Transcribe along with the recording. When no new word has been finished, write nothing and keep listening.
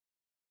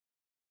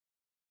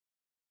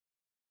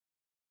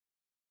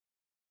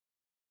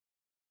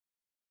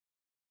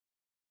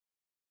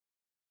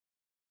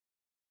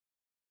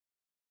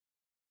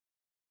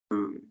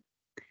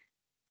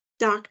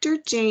Dr.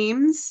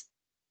 James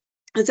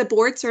is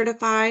board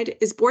certified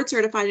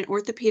in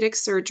orthopedic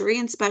surgery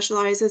and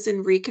specializes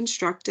in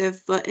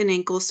reconstructive foot and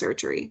ankle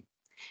surgery.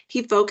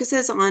 He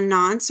focuses on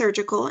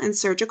non-surgical and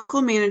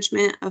surgical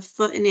management of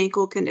foot and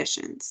ankle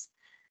conditions.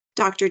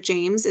 Dr.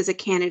 James is a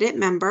candidate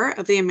member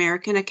of the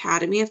American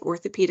Academy of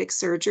Orthopedic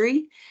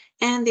Surgery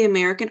and the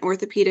American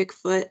Orthopedic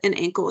Foot and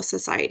Ankle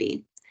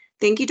Society.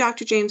 Thank you,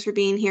 Dr. James, for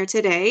being here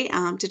today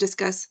to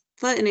discuss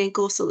foot and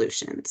ankle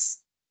solutions.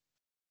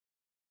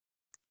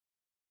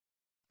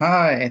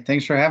 Hi,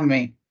 thanks for having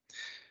me.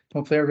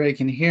 Hopefully everybody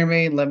can hear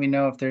me. Let me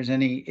know if there's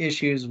any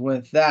issues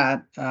with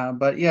that.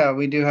 But yeah,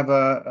 we do have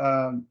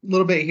a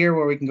little bit here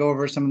where we can go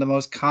over some of the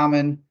most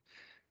common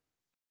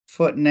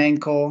foot and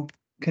ankle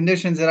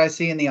conditions that I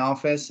see in the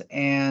office,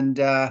 and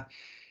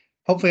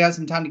hopefully I have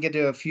some time to get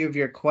to a few of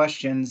your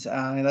questions.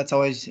 That's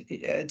always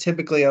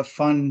typically a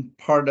fun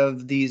part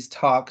of these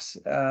talks.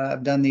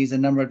 I've done these a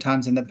number of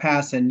times in the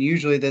past, and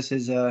usually this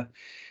is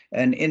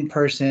an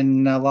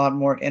in-person, a lot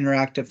more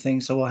interactive thing,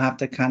 so we'll have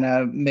to kind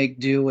of make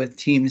do with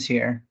Teams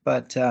here.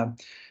 But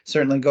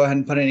certainly go ahead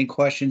and put any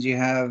questions you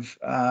have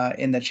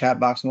in the chat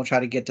box, and we'll try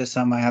to get to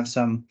some. I have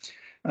some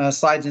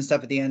slides and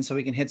stuff at the end so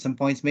we can hit some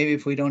points. Maybe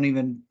if we don't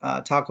even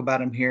talk about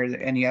them here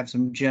and you have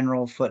some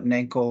general foot and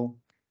ankle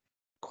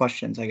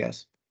questions, I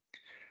guess.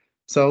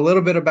 So a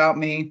little bit about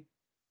me.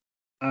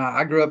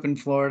 I grew up in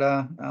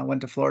Florida,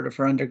 went to Florida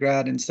for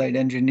undergrad and studied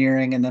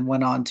engineering, and then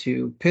went on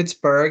to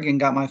Pittsburgh and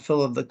got my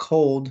fill of the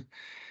cold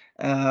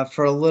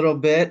for a little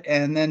bit,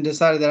 and then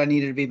decided that I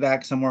needed to be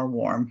back somewhere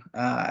warm.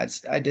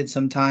 I did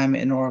some time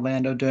in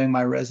Orlando doing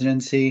my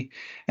residency,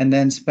 and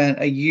then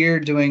spent a year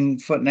doing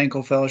foot and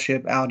ankle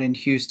fellowship out in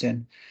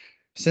Houston.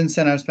 Since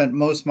then, I've spent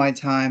most of my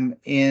time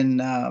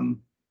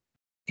in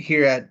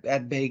here at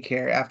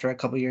BayCare after a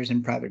couple years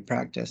in private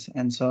practice.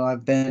 And so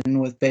I've been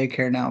with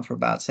BayCare now for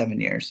about 7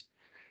 years.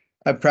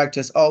 I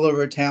practice all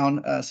over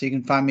town, so you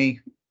can find me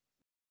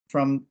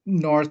from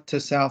north to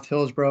south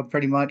Hillsborough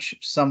pretty much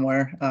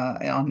somewhere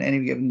on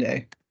any given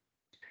day.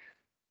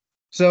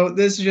 So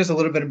this is just a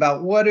little bit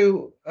about what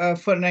do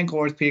foot and ankle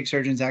orthopedic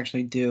surgeons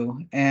actually do.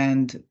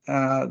 And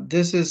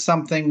this is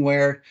something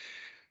where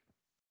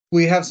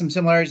we have some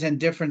similarities and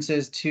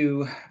differences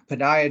to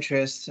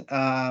podiatrists,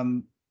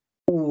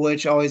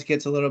 which always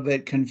gets a little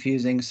bit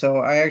confusing. So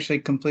I actually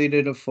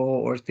completed a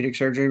full orthopedic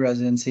surgery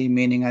residency,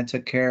 meaning I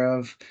took care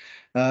of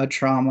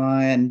trauma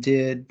and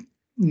did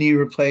knee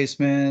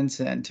replacements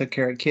and took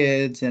care of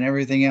kids and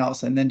everything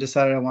else, and then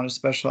decided I want to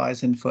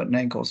specialize in foot and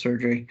ankle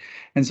surgery.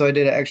 And so I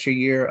did an extra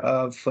year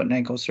of foot and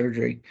ankle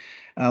surgery.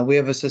 We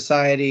have a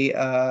society,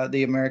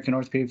 the American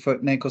Orthopedic Foot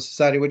and Ankle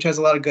Society, which has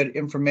a lot of good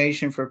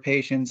information for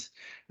patients,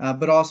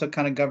 but also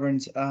kind of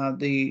governs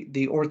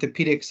the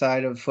orthopedic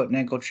side of foot and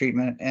ankle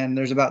treatment. And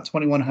there's about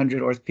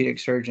 2,100 orthopedic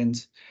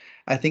surgeons.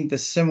 I think the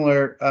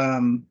similar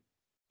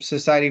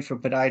Society for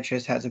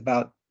Podiatrists has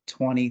about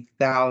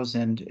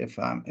 20,000, if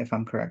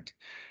I'm correct.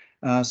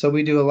 So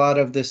we do a lot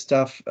of this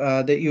stuff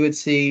that you would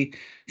see,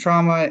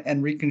 trauma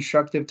and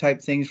reconstructive type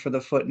things for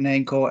the foot and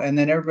ankle, and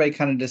then everybody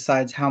kind of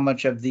decides how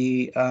much of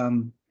the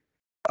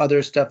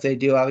other stuff they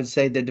do. I would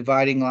say the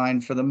dividing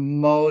line for the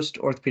most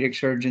orthopedic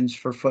surgeons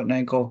for foot and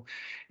ankle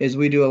is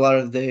we do a lot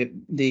of the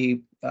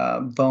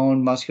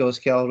bone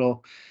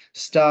musculoskeletal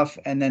stuff,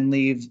 and then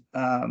leave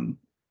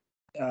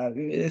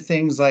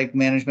things like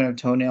management of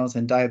toenails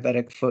and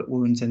diabetic foot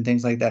wounds and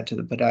things like that to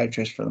the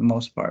podiatrist for the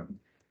most part.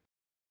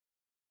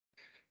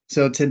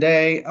 So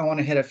today I want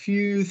to hit a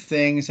few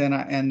things,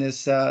 and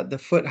this the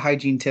foot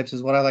hygiene tips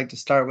is what I like to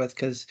start with,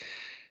 because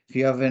if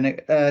you have an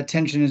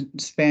attention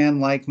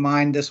span like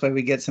mine, this way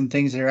we get some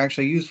things that are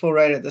actually useful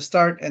right at the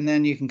start, and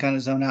then you can kind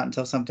of zone out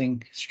until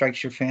something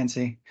strikes your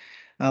fancy.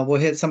 We'll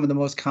hit some of the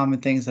most common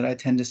things that I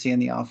tend to see in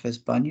the office: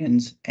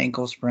 bunions,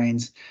 ankle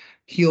sprains,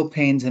 heel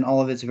pains in all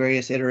of its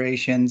various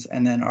iterations,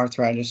 and then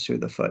arthritis through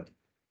the foot.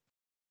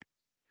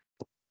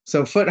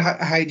 So foot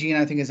hygiene,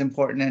 I think, is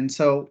important. And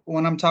so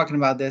when I'm talking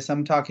about this,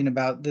 I'm talking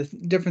about the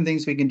different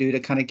things we can do to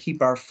kind of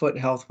keep our foot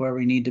health where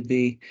we need to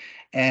be.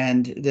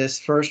 And this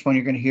first one,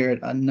 you're going to hear it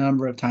a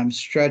number of times.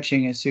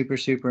 Stretching is super,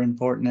 super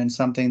important, and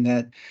something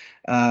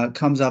that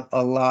comes up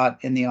a lot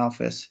in the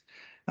office.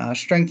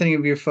 Strengthening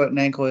of your foot and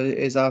ankle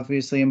is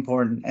obviously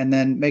important. And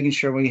then making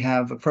sure we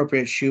have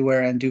appropriate shoe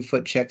wear and do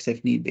foot checks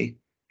if need be.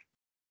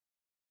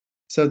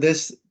 So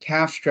this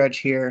calf stretch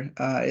here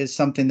is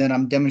something that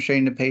I'm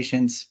demonstrating to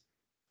patients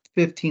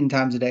 15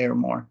 times a day or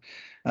more.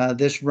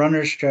 This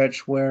runner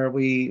stretch where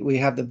we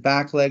have the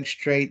back leg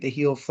straight, the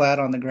heel flat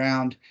on the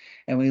ground,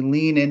 and we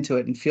lean into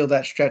it and feel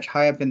that stretch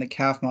high up in the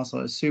calf muscle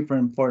is super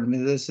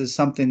important. This is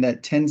something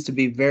that tends to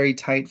be very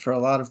tight for a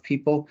lot of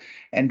people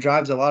and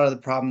drives a lot of the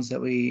problems that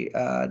we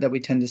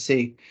tend to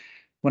see.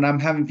 When I'm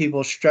having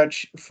people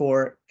stretch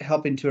for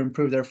helping to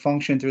improve their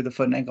function through the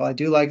foot and ankle, I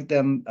do like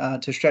them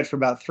to stretch for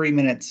about 3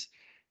 minutes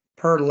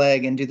per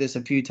leg and do this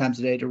a few times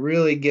a day to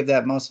really give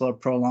that muscle a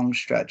prolonged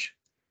stretch.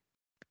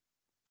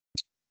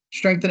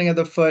 Strengthening of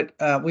the foot,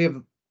 we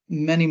have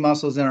many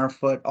muscles in our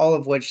foot, all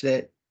of which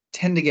that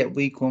tend to get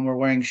weak when we're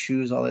wearing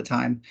shoes all the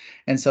time.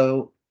 And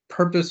so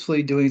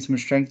purposefully doing some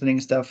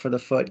strengthening stuff for the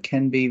foot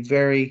can be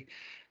very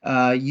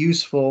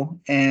useful.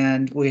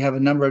 And we have a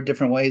number of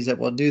different ways that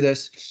we'll do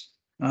this.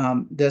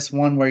 This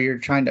one where you're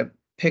trying to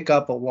pick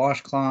up a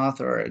washcloth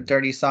or a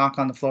dirty sock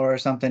on the floor or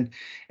something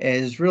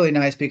is really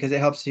nice because it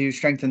helps you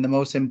strengthen the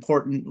most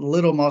important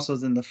little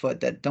muscles in the foot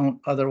that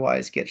don't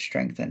otherwise get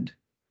strengthened.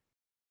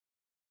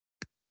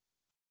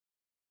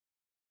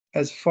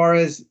 As far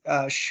as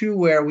shoe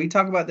wear, we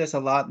talk about this a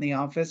lot in the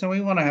office, and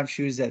we want to have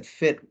shoes that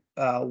fit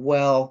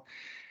well.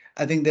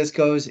 I think this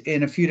goes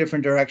in a few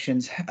different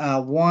directions.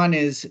 One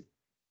is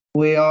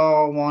we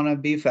all want to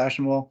be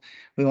fashionable.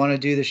 We want to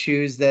do the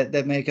shoes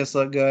that make us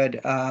look good.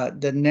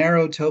 The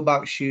narrow toe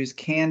box shoes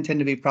can tend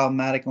to be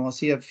problematic, and we'll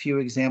see a few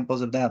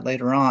examples of that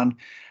later on.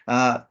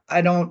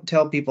 I don't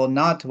tell people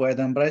not to wear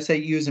them, but I say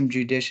use them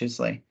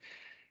judiciously.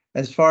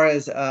 As far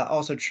as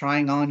also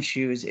trying on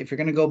shoes, if you're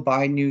going to go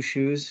buy new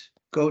shoes,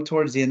 go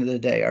towards the end of the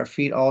day. Our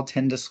feet all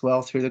tend to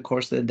swell through the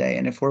course of the day.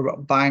 And if we're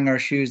buying our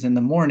shoes in the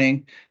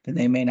morning, then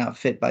they may not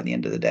fit by the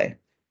end of the day.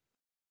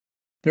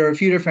 There are a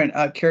few different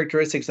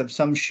characteristics of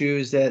some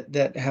shoes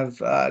that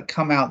have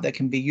come out that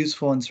can be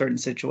useful in certain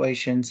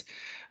situations.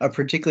 A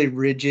particularly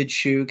rigid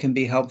shoe can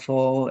be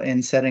helpful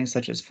in settings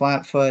such as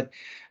flat foot.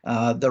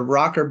 The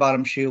rocker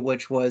bottom shoe,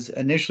 which was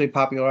initially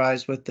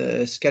popularized with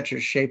the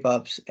Skechers Shape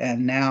Ups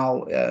and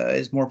now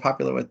is more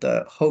popular with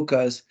the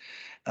Hokas,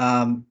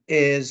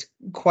 is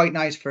quite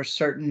nice for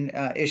certain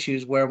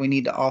issues where we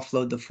need to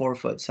offload the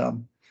forefoot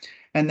some.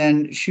 And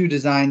then shoe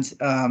designs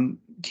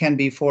can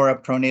be for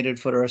a pronated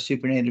foot or a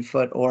supinated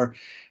foot, or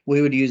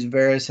we would use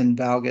varus and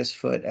valgus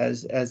foot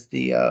as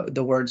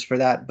the words for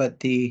that. But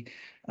the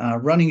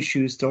running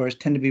shoe stores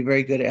tend to be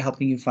very good at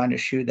helping you find a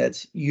shoe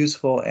that's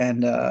useful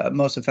and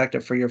most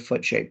effective for your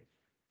foot shape.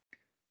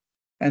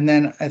 And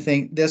then I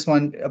think this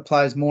one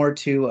applies more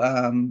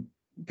to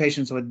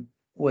patients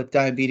with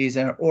diabetes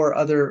or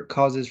other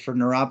causes for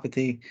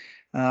neuropathy.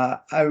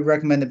 I would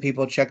recommend that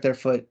people check their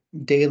foot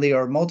daily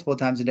or multiple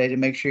times a day to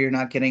make sure you're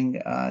not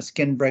getting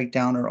skin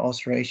breakdown or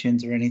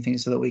ulcerations or anything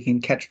so that we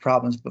can catch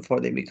problems before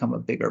they become a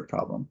bigger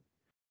problem.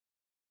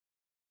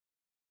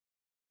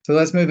 So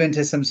let's move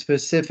into some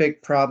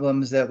specific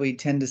problems that we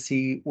tend to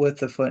see with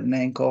the foot and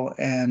ankle.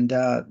 And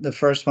the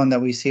first one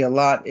that we see a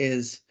lot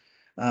is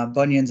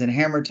bunions and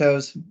hammer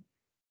toes.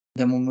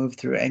 Then we'll move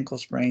through ankle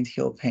sprains,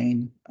 heel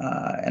pain,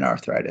 and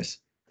arthritis.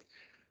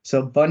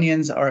 So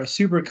bunions are a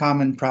super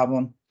common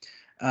problem.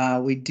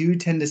 We do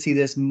tend to see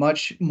this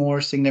much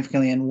more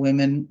significantly in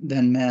women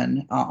than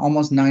men,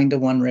 almost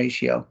 9-to-1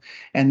 ratio.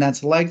 And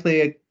that's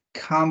likely a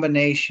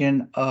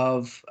combination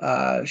of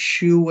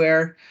shoe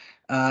wear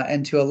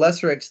and to a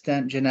lesser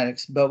extent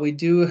genetics. But we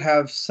do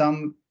have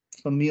some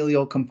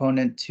familial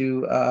component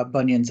to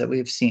bunions that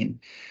we've seen.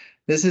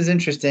 This is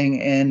interesting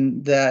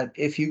in that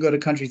if you go to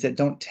countries that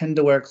don't tend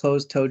to wear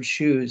closed-toed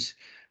shoes,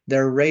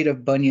 their rate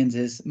of bunions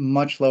is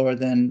much lower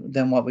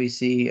than what we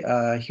see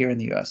here in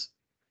the US.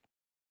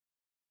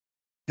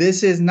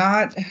 This is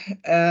not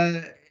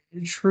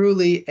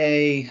truly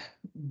a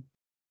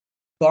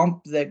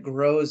bump that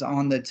grows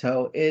on the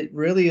toe. It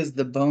really is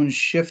the bone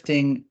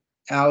shifting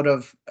out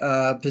of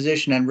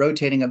position and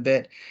rotating a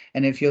bit.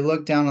 And if you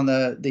look down on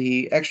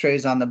the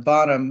x-rays on the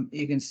bottom,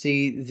 you can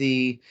see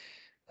the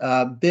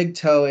big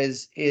toe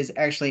is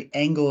actually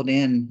angled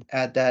in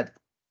at that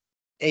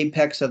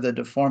apex of the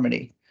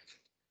deformity.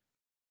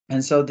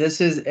 And so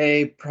this is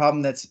a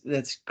problem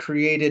that's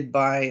created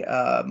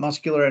by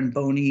muscular and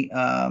bony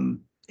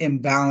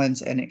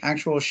imbalance and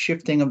actual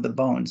shifting of the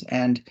bones.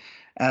 And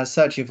as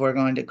such, if we're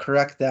going to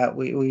correct that,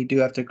 we do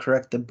have to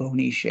correct the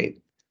bony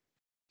shape.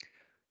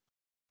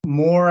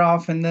 More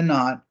often than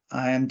not,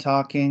 I am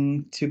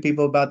talking to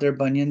people about their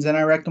bunions, and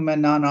I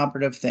recommend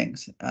non-operative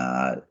things.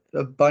 A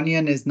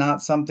bunion is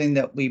not something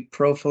that we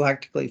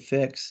prophylactically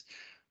fix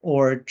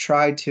or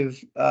try to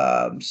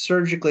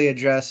surgically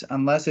address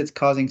unless it's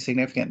causing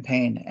significant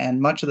pain.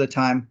 And much of the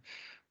time,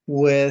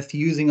 with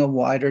using a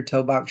wider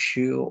toe box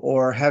shoe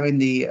or having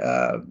the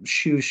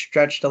shoe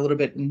stretched a little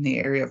bit in the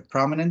area of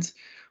prominence,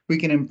 we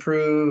can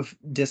improve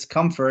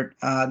discomfort.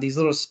 These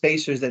little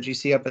spacers that you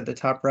see up at the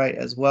top right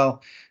as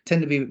well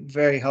tend to be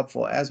very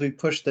helpful. As we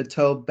push the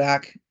toe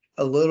back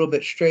a little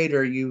bit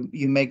straighter, you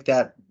make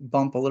that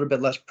bump a little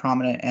bit less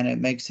prominent and it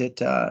makes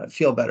it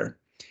feel better.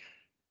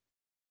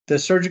 The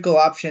surgical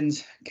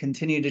options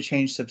continue to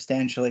change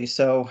substantially.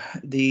 So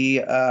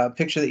the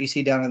picture that you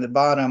see down at the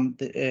bottom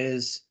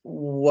is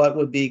what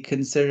would be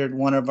considered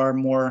one of our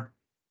more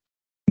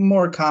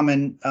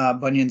common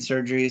bunion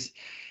surgeries.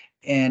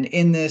 And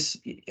in this,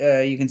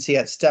 you can see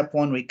at step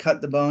one, we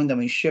cut the bone, then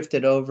we shift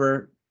it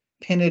over,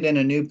 pin it in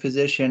a new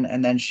position,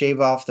 and then shave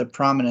off the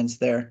prominence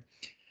there.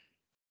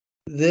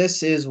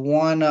 This is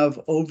one of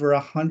over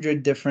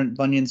 100 different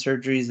bunion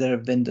surgeries that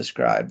have been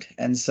described.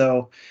 And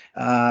so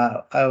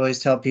I always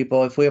tell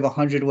people if we have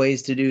 100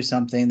 ways to do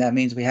something, that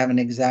means we haven't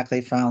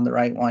exactly found the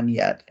right one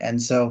yet.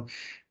 And so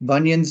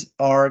bunions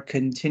are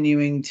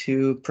continuing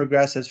to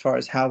progress as far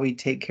as how we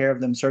take care of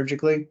them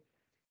surgically.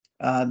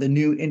 The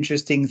new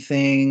interesting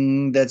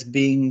thing that's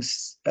being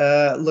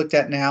looked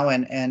at now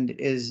and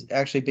is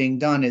actually being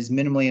done is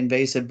minimally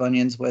invasive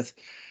bunions with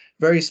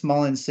very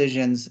small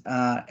incisions,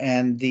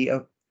 and the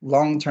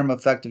long-term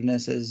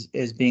effectiveness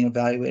is being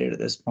evaluated at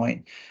this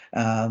point.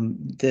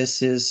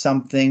 This is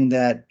something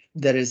that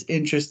is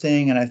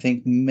interesting and I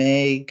think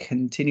may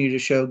continue to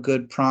show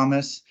good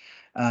promise.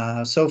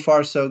 So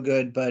far, so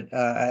good, but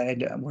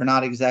we're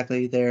not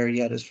exactly there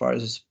yet as far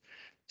as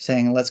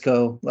saying let's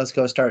go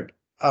start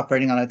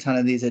operating on a ton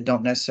of these that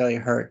don't necessarily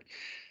hurt.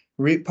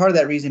 Part of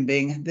that reason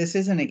being this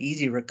isn't an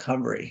easy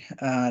recovery.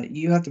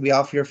 You have to be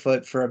off your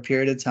foot for a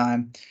period of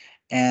time,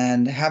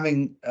 and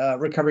having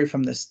recovery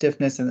from the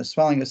stiffness and the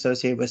swelling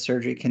associated with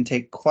surgery can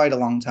take quite a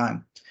long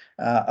time,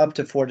 up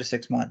to 4 to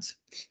 6 months.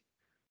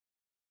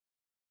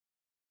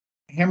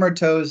 Hammer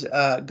toes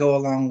go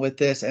along with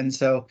this, and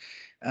so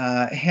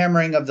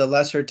hammering of the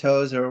lesser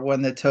toes, or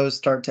when the toes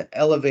start to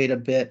elevate a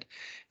bit,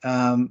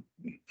 um,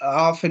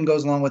 often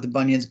goes along with the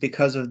bunions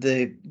because of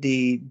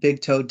the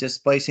big toe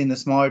displacing the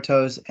smaller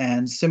toes.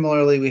 And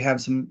similarly, we have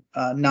some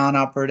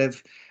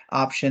non-operative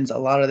options. A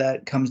lot of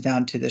that comes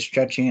down to the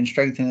stretching and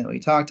strengthening that we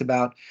talked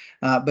about,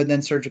 but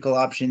then surgical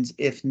options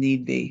if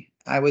need be.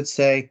 I would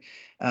say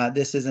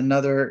this is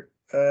another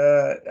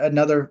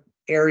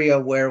area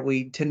where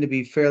we tend to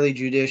be fairly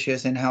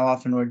judicious in how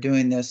often we're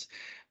doing this,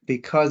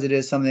 because it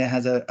is something that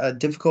has a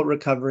difficult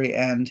recovery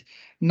and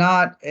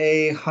not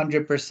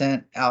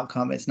 100%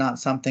 outcome. It's not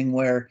something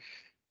where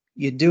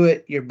you do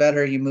it, you're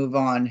better, you move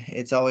on.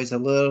 It's always a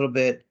little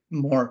bit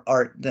more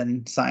art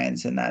than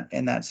science in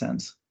that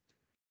sense.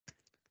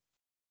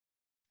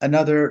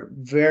 Another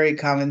very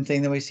common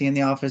thing that we see in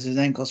the office is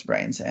ankle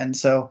sprains. And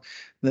so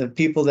the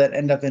people that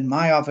end up in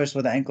my office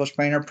with an ankle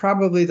sprain are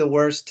probably the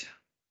worst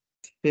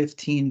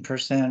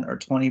 15% or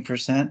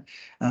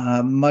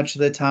 20%. Much of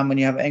the time when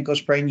you have ankle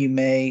sprain, you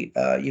may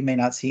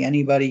not see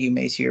anybody. You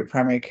may see your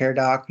primary care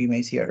doc. You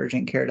may see an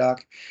urgent care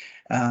doc.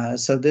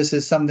 So this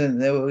is something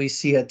that we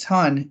see a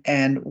ton.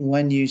 And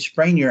when you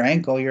sprain your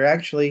ankle, you're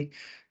actually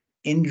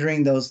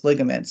injuring those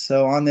ligaments.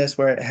 So on this,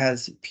 where it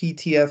has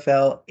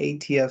PTFL,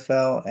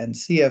 ATFL, and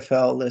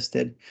CFL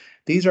listed,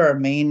 these are our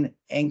main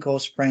ankle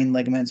sprain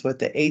ligaments, with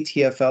the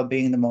ATFL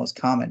being the most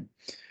common.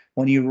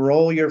 When you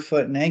roll your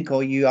foot and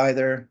ankle, you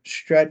either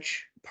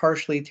stretch,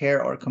 partially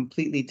tear, or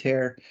completely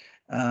tear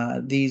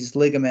these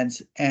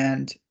ligaments.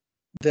 And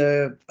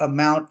the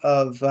amount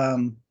of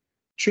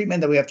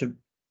treatment that we have to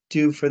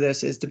do for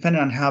this is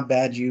dependent on how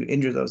bad you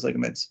injure those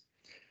ligaments.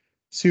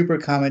 Super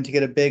common to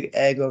get a big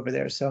egg over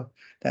there. So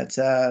that's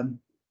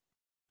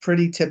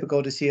pretty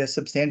typical to see a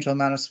substantial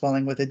amount of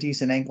swelling with a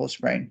decent ankle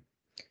sprain.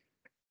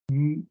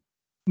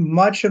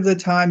 Much of the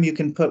time you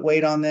can put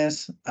weight on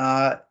this.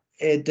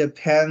 It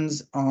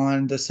depends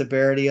on the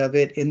severity of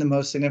it. In the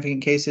most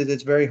significant cases,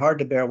 it's very hard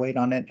to bear weight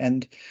on it.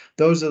 And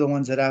those are the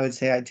ones that I would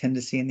say I tend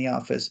to see in the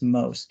office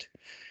most.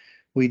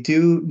 We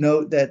do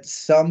note that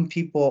some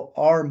people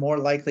are more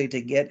likely to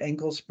get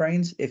ankle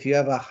sprains. If you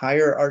have a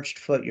higher arched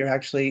foot, you're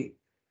actually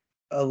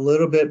a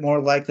little bit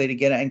more likely to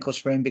get an ankle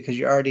sprain because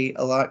you're already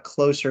a lot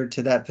closer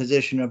to that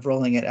position of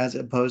rolling it as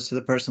opposed to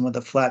the person with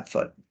a flat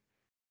foot.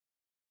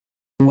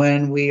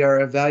 When we are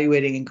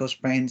evaluating ankle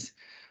sprains,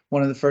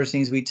 one of the first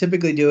things we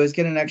typically do is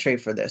get an x-ray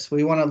for this.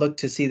 We want to look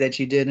to see that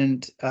you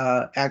didn't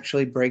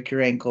actually break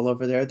your ankle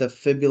over there. The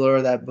fibula,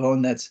 or that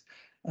bone that's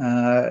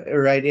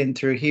right in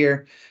through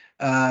here,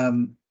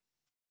 can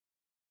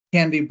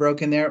be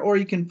broken there, or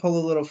you can pull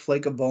a little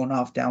flake of bone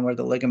off down where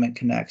the ligament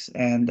connects.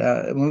 And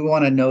we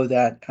want to know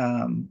that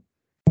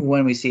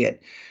when we see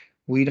it.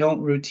 We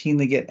don't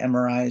routinely get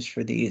MRIs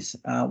for these.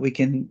 We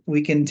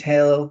can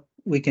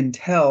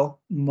tell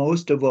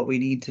most of what we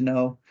need to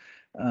know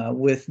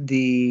with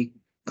the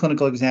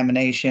clinical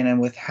examination and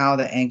with how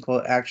the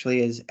ankle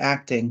actually is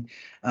acting.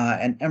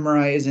 And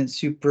MRI isn't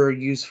super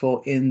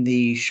useful in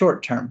the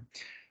short term.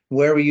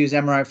 Where we use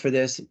MRI for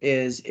this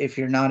is if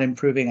you're not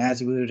improving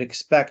as we would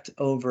expect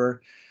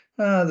over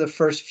the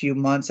first few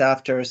months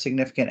after a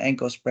significant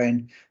ankle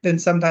sprain, then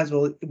sometimes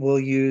we'll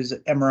use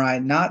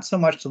MRI not so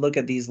much to look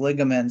at these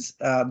ligaments,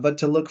 but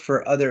to look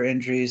for other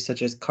injuries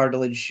such as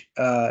cartilage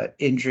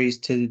injuries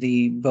to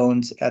the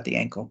bones at the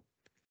ankle.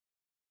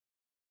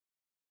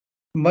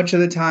 Much of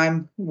the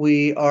time,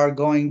 we are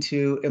going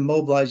to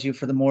immobilize you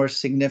for the more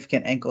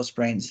significant ankle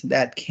sprains.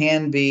 That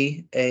can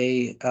be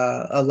a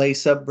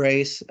lace-up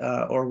brace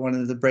or one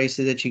of the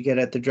braces that you get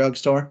at the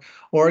drugstore,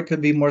 or it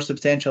could be more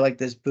substantial like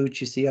this boot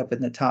you see up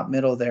in the top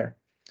middle there.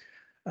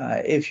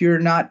 If you're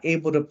not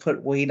able to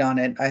put weight on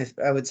it,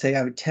 I would say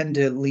I would tend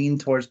to lean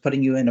towards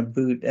putting you in a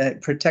boot.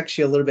 It protects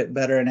you a little bit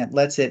better and it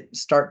lets it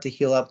start to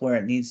heal up where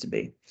it needs to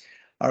be.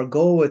 Our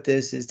goal with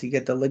this is to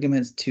get the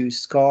ligaments to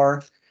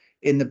scar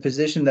in the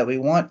position that we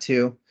want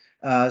to,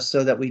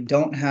 so that we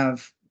don't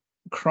have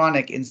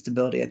chronic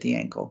instability at the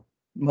ankle.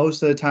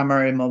 Most of the time,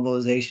 our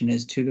immobilization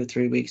is 2 to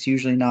 3 weeks,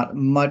 usually not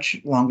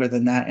much longer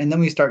than that. And then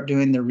we start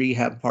doing the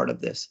rehab part of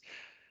this.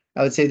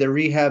 I would say the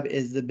rehab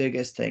is the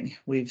biggest thing.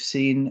 We've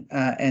seen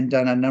and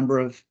done a number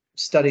of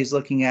studies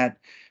looking at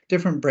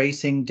different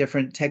bracing,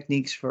 different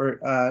techniques for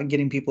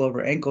getting people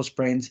over ankle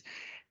sprains.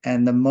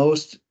 And the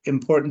most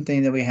important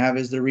thing that we have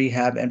is the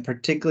rehab, and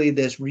particularly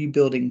this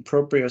rebuilding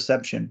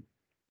proprioception.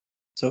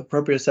 So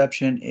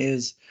proprioception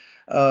is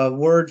a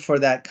word for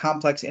that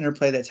complex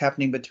interplay that's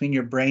happening between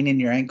your brain and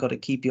your ankle to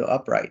keep you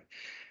upright.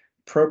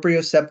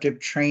 Proprioceptive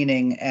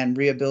training and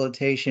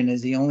rehabilitation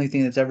is the only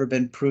thing that's ever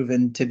been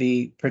proven to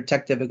be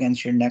protective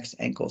against your next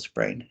ankle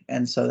sprain.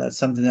 And so that's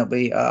something that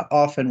we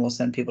often will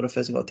send people to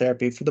physical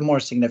therapy for the more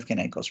significant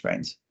ankle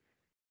sprains.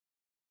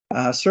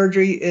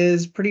 Surgery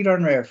is pretty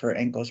darn rare for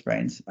ankle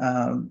sprains.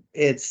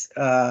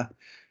 The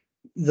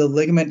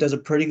ligament does a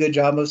pretty good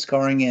job of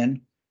scarring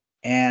in,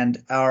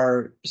 and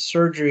our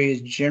surgery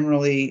is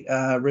generally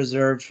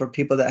reserved for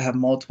people that have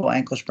multiple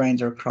ankle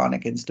sprains or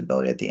chronic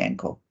instability at the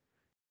ankle.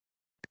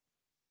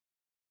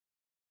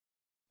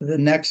 The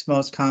next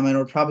most common,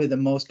 or probably the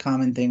most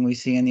common thing we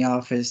see in the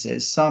office,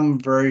 is some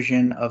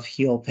version of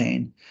heel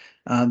pain.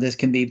 This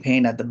can be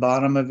pain at the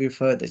bottom of your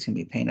foot. This can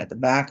be pain at the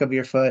back of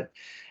your foot.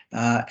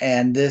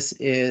 And this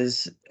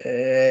is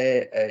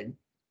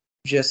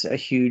just a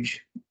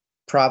huge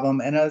problem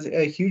and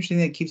a huge thing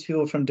that keeps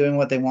people from doing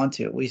what they want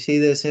to. We see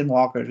this in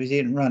walkers. We see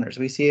it in runners.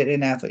 We see it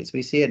in athletes.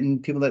 We see it in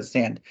people that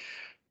stand.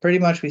 Pretty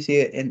much we see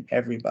it in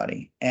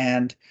everybody.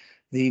 And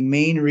the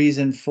main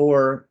reason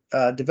for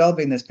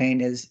developing this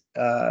pain is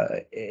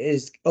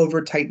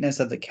over tightness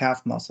of the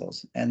calf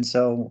muscles. And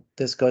so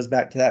this goes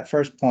back to that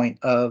first point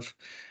of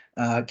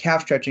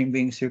calf stretching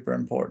being super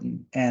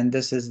important. And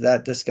this is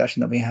that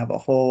discussion that we have a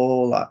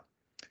whole lot.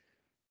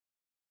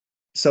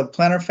 So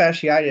plantar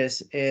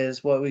fasciitis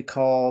is what we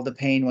call the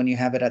pain when you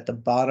have it at the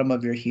bottom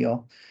of your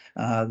heel.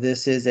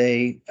 This is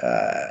a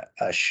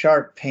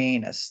sharp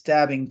pain, a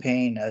stabbing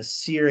pain, a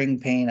searing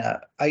pain,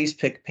 a ice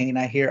pick pain.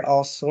 I hear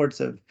all sorts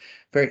of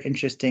very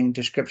interesting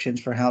descriptions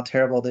for how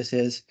terrible this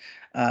is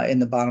in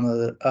the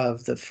bottom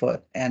of the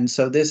foot. And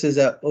so this is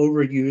a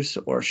overuse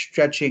or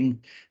stretching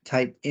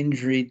type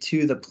injury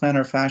to the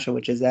plantar fascia,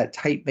 which is that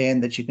tight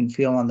band that you can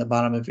feel on the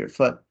bottom of your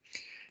foot.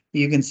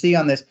 You can see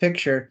on this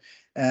picture,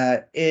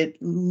 it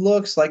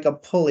looks like a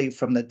pulley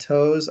from the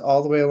toes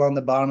all the way along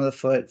the bottom of the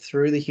foot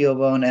through the heel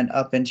bone and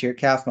up into your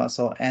calf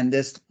muscle. And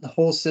this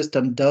whole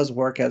system does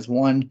work as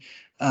one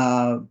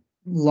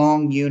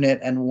long unit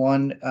and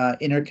one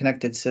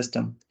interconnected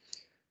system.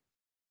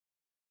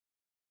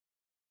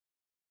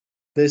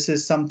 This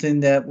is something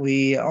that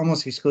we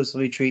almost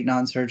exclusively treat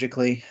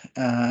non-surgically.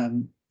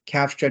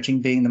 Calf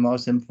stretching being the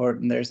most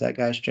important. There's that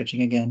guy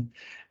stretching again.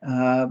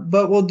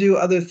 But we'll do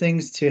other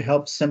things to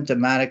help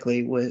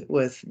symptomatically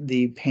with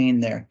the pain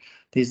there.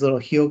 These little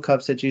heel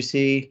cups that you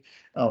see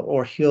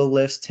or heel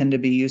lifts tend to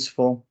be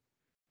useful.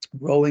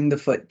 Rolling the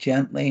foot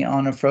gently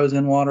on a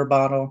frozen water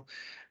bottle.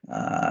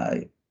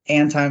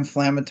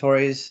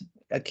 Anti-inflammatories,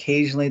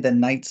 occasionally the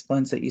night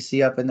splints that you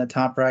see up in the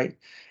top right,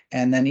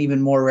 and then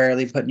even more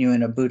rarely putting you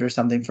in a boot or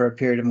something for a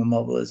period of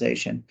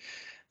immobilization.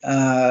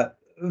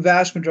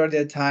 Vast majority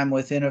of the time,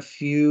 within a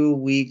few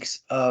weeks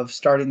of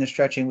starting the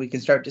stretching, we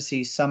can start to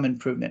see some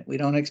improvement. We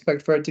don't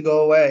expect for it to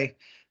go away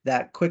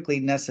that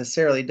quickly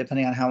necessarily,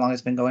 depending on how long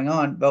it's been going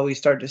on, but we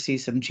start to see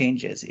some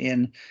changes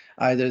in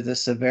either the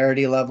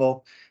severity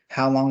level,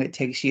 how long it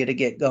takes you to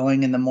get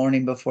going in the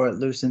morning before it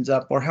loosens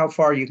up, or how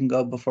far you can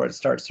go before it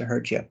starts to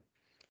hurt you.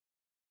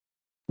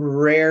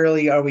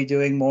 Rarely are we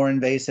doing more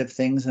invasive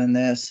things than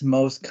this.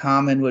 Most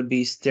common would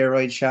be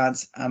steroid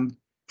shots. I'm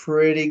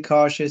pretty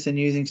cautious in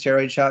using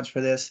steroid shots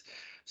for this.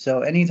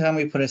 So anytime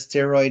we put a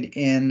steroid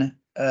in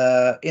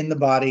the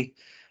body,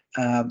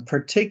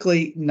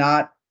 particularly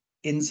not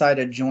inside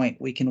a joint,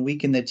 we can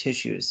weaken the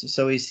tissues.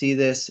 So we see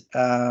this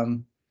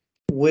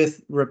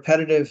with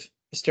repetitive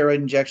steroid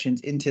injections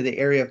into the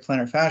area of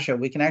plantar fascia.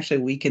 We can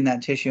actually weaken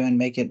that tissue and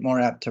make it more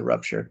apt to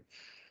rupture.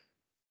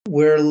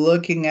 We're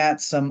looking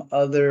at some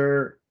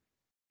other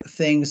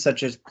things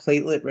such as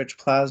platelet-rich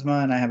plasma,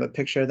 and I have a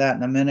picture of that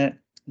in a minute.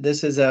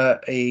 This is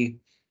a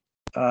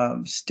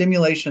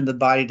stimulation of the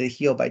body to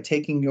heal by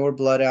taking your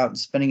blood out and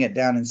spinning it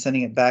down and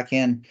sending it back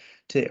in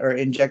to, or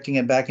injecting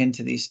it back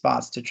into these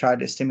spots to try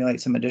to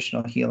stimulate some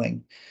additional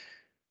healing.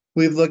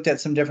 We've looked at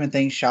some different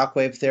things,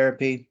 shockwave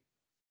therapy,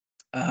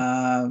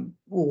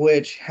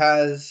 which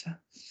has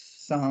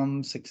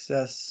some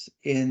success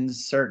in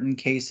certain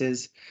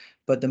cases,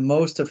 but the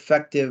most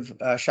effective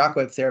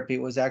shockwave therapy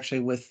was actually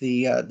with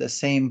the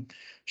same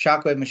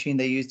shockwave machine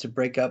they used to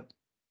break up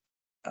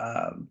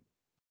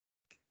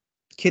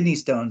kidney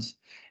stones.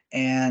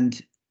 And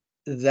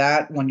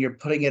that, when you're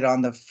putting it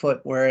on the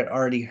foot where it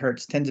already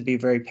hurts, tends to be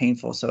very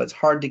painful. So it's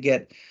hard to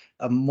get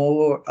a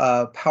more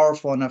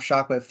powerful enough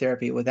shockwave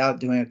therapy without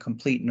doing a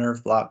complete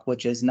nerve block,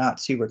 which is not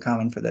super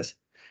common for this.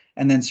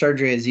 And then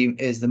surgery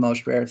is the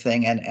most rare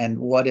thing, and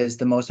what is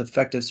the most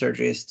effective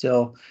surgery is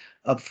still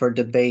up for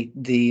debate.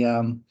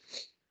 The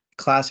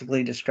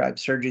classically described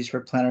surgeries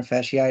for plantar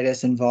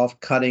fasciitis involve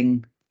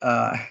cutting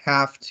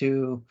half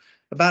to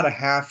about a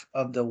half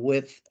of the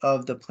width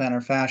of the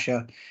plantar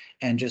fascia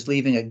and just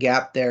leaving a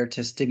gap there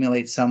to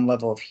stimulate some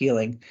level of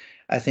healing.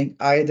 I think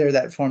either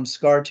that forms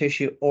scar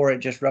tissue or it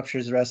just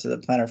ruptures the rest of the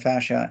plantar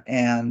fascia,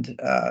 and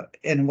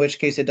in which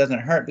case it doesn't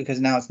hurt because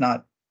now it's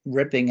not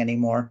ripping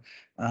anymore.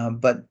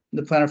 But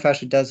the plantar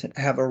fascia does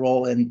have a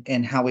role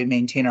in how we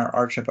maintain our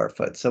arch of our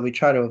foot, so we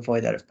try to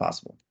avoid that if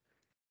possible.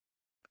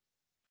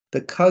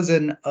 The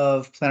cousin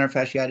of plantar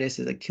fasciitis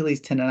is Achilles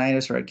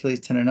tendonitis or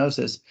Achilles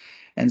tendinosis.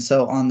 And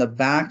so on the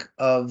back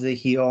of the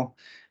heel,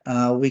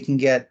 we can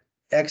get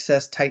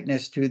excess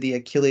tightness through the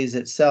Achilles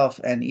itself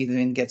and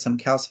even get some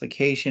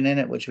calcification in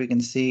it, which we can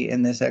see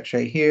in this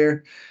x-ray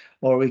here,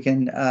 or we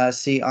can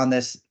see on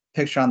this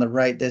picture on the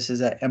right. This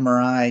is an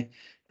MRI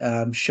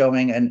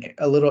showing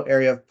a little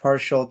area of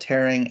partial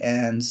tearing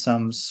and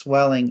some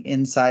swelling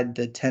inside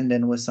the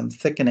tendon with some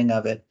thickening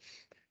of it.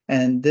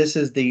 And this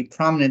is the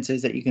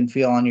prominences that you can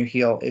feel on your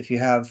heel if you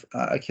have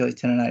Achilles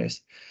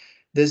tendonitis.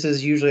 This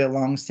is usually a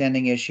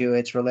long-standing issue.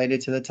 It's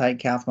related to the tight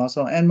calf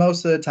muscle, and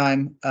most of the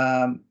time,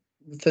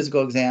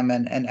 physical exam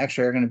and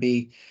X-ray are going to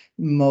be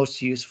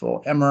most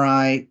useful.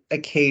 MRI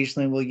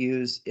occasionally we'll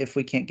use if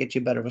we can't get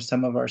you better with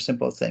some of our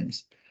simple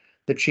things.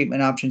 The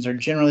treatment options are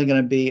generally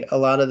going to be a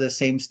lot of the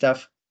same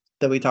stuff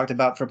that we talked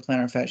about for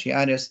plantar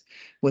fasciitis,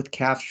 with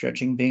calf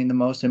stretching being the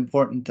most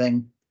important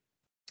thing.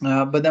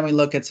 But then we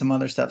look at some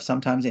other stuff,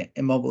 sometimes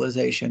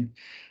immobilization.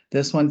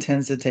 This one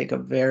tends to take a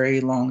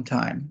very long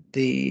time.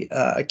 The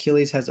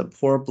Achilles has a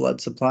poor blood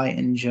supply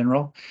in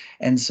general.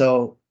 And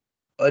so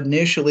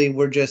initially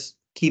we're just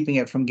keeping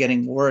it from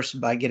getting worse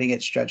by getting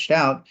it stretched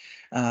out.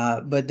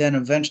 But then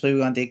eventually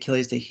we want the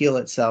Achilles to heal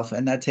itself,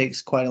 and that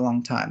takes quite a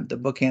long time. The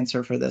book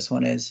answer for this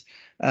one is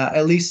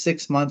at least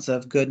 6 months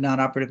of good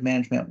non-operative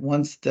management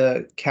once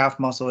the calf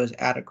muscle is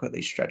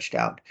adequately stretched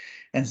out.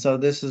 And so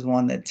this is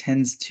one that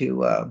tends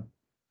to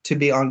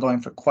be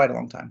ongoing for quite a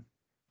long time.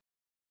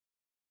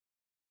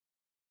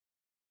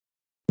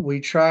 We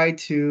try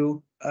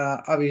to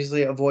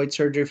obviously avoid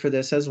surgery for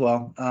this as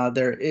well.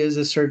 There is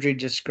a surgery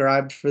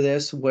described for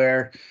this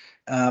where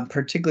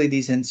particularly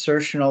these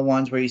insertional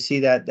ones where you see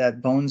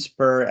that bone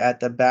spur at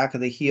the back of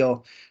the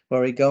heel,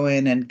 where we go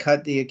in and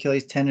cut the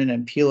Achilles tendon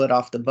and peel it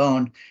off the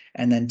bone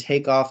and then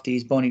take off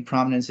these bony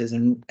prominences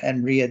and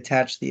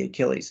reattach the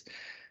Achilles.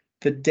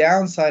 The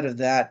downside of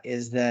that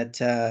is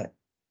that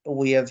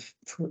we have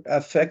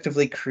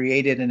effectively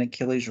created an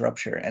Achilles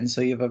rupture. And so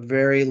you have a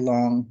very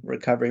long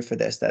recovery for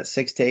this. That's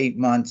 6 to 8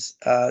 months.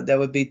 That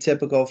would be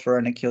typical for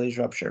an Achilles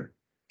rupture.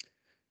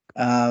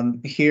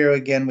 Here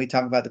again, we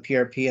talk about the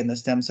PRP and the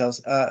stem cells.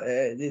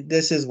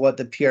 This is what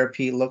the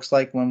PRP looks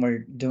like when we're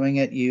doing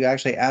it. You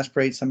actually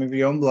aspirate some of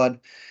your own blood,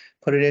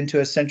 put it into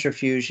a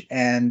centrifuge,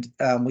 and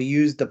we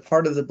use the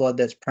part of the blood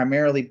that's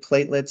primarily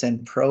platelets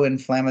and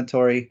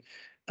pro-inflammatory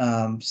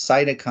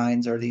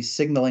cytokines, or these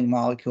signaling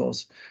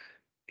molecules,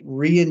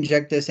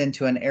 re-inject this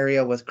into an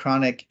area with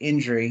chronic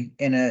injury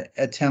in an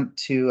attempt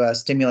to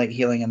stimulate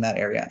healing in that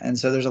area. And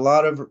so there's a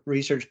lot of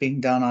research being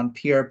done on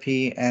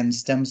PRP and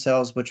stem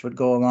cells, which would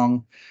go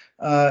along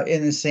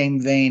in the same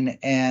vein,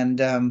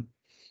 and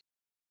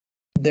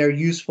their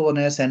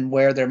usefulness and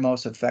where they're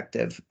most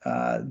effective.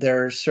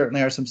 There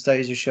certainly are some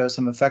studies to show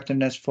some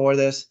effectiveness for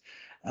this,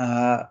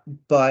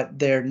 but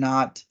they're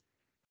not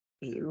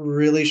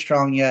really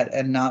strong yet,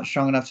 and not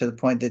strong enough to the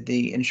point that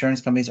the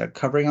insurance companies are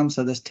covering them.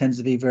 So this tends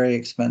to be very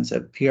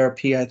expensive.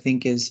 PRP, I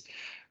think, is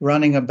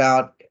running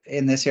about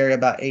in this area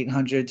about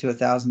 $800 to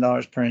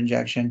 $1,000 per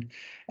injection,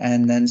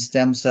 and then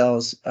stem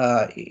cells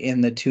in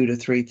the $2,000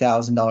 to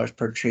 $3,000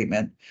 per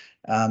treatment.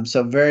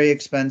 So very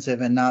expensive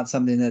and not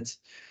something that's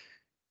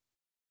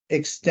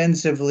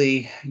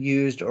extensively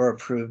used or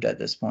approved at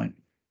this point.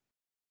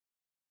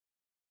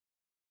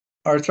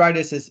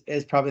 Arthritis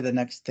is probably the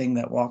next thing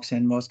that walks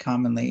in most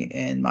commonly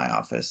in my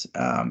office.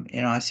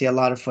 I see a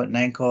lot of foot and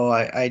ankle.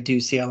 I do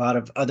see a lot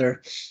of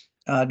other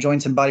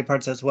joints and body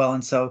parts as well.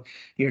 And so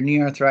your knee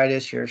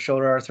arthritis, your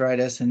shoulder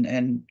arthritis,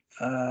 and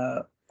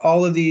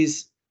all of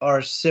these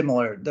are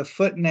similar. The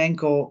foot and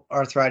ankle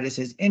arthritis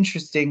is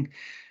interesting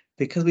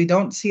because we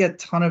don't see a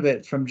ton of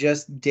it from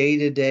just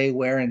day-to-day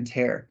wear and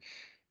tear.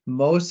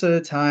 Most of the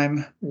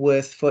time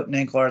with foot and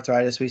ankle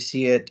arthritis, we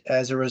see it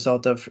as a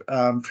result of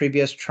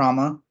previous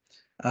trauma.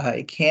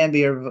 It can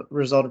be a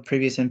result of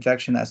previous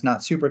infection. That's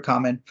not super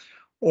common,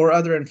 or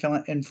other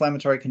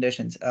inflammatory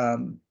conditions,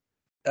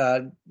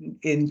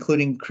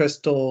 including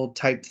crystal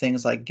type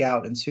things like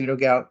gout and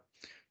pseudogout,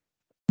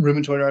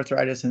 rheumatoid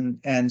arthritis,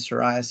 and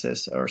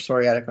psoriasis or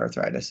psoriatic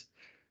arthritis.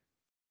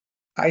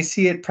 I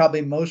see it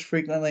probably most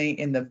frequently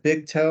in the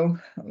big toe,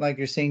 like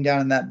you're seeing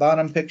down in that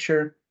bottom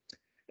picture,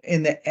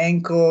 in the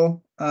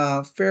ankle,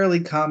 fairly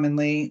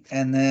commonly,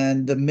 and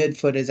then the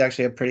midfoot is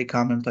actually a pretty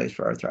common place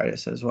for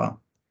arthritis as well.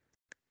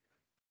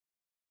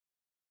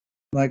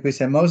 Like we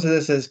said, most of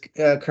this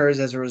occurs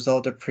as a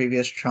result of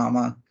previous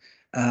trauma.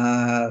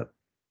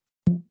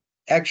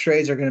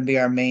 X-rays are going to be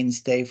our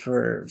mainstay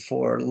for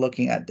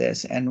looking at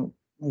this. And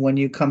when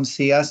you come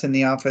see us in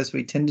the office,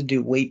 we tend to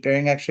do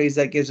weight-bearing X-rays.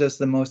 That gives us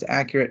the most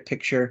accurate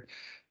picture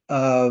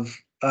of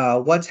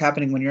what's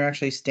happening when you're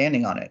actually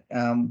standing on it.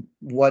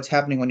 What's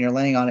happening when you're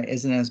laying on it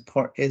isn't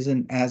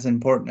as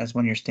important as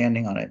when you're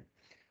standing on it.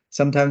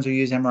 Sometimes we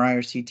use MRI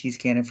or CT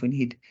scan if we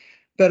need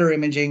better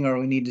imaging or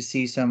we need to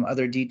see some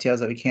other details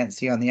that we can't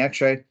see on the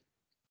X-ray.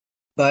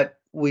 But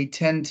we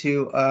tend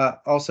to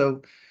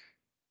also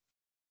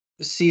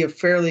see a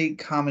fairly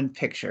common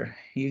picture.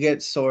 You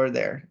get sore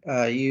there.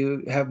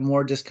 You have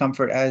more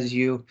discomfort as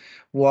you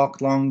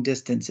walk long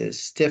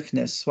distances,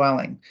 stiffness,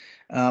 swelling.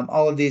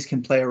 All of these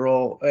can play a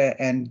role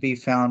and be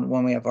found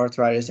when we have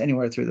arthritis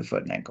anywhere through the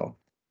foot and ankle.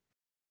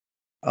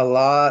 A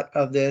lot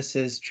of this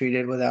is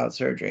treated without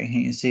surgery.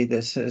 You see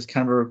this is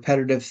kind of a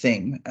repetitive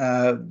thing.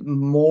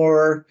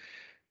 More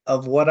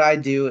of what I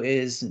do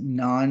is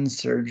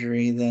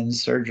non-surgery than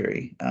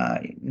surgery.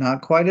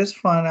 Not quite as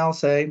fun, I'll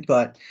say,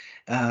 but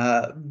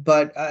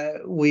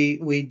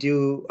we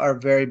do our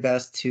very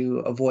best to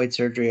avoid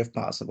surgery if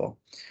possible.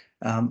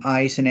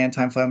 Ice and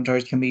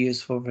anti-inflammatories can be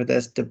useful for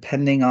this,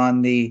 depending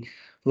on the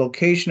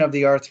location of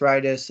the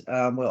arthritis.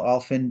 We'll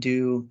often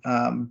do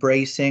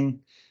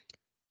bracing.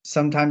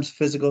 Sometimes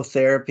physical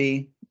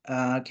therapy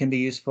can be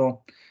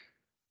useful.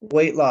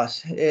 Weight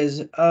loss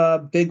is a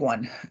big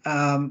one.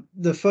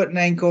 The foot and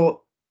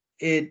ankle,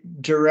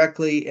 it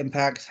directly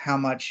impacts how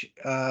much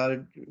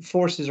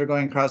forces are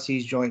going across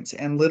these joints,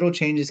 and little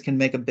changes can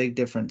make a big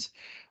difference.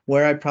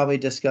 Where I probably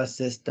discuss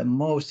this the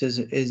most is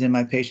in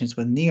my patients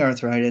with knee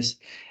arthritis,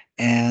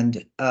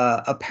 and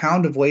a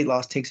pound of weight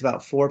loss takes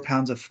about 4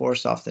 pounds of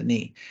force off the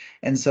knee.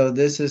 And so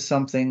this is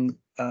something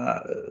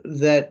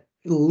that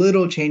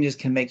little changes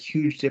can make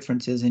huge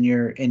differences in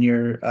your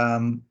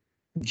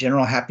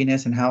general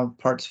happiness and how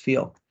parts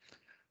feel.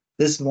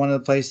 This is one of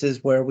the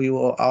places where we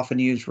will often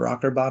use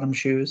rocker bottom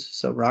shoes.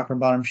 So rocker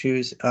bottom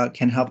shoes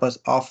can help us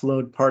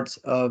offload parts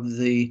of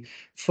the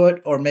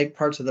foot or make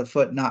parts of the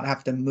foot not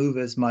have to move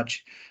as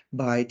much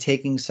by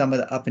taking some of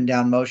the up and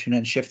down motion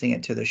and shifting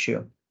it to the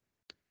shoe.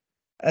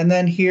 And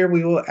then here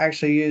we will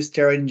actually use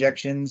steroid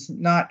injections,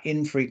 not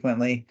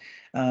infrequently.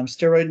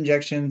 Steroid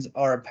injections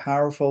are a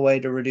powerful way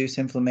to reduce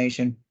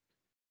inflammation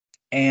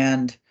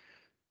and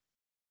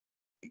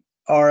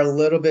are a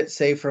little bit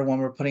safer when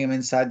we're putting them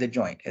inside the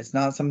joint. It's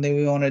not something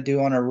we want to do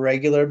on a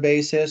regular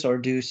basis or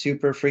do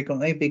super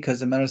frequently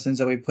because the medicines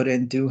that we put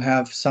in do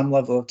have some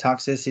level of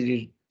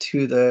toxicity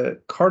to the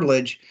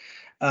cartilage,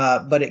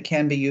 but it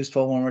can be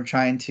useful when we're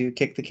trying to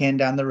kick the can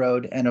down the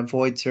road and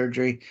avoid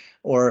surgery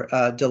or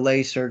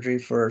delay surgery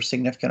for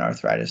significant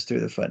arthritis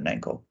through the foot and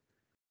ankle.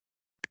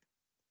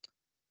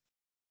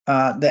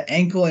 The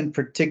ankle in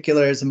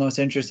particular is the most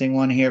interesting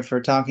one here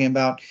for talking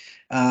about.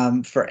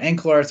 For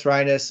ankle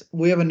arthritis,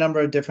 we have a number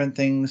of different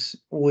things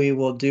we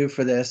will do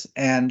for this.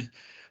 And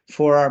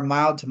for our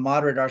mild to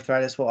moderate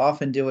arthritis, we'll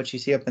often do what you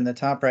see up in the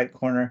top right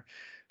corner,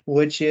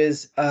 which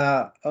is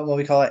what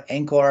we call an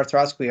ankle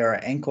arthroscopy or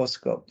an ankle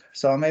scope.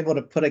 So I'm able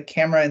to put a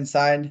camera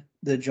inside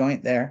the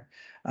joint there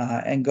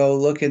and go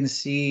look and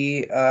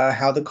see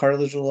how the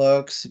cartilage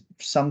looks,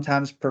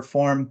 sometimes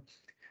perform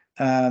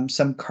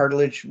some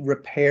cartilage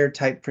repair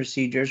type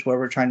procedures where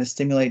we're trying to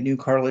stimulate new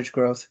cartilage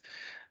growth.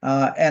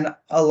 And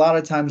a lot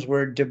of times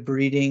we're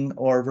debriding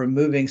or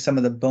removing some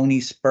of the bony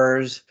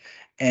spurs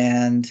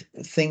and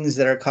things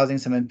that are causing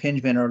some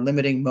impingement or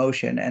limiting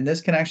motion. And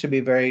this can actually be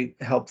very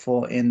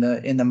helpful in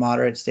the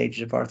moderate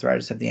stages of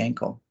arthritis of the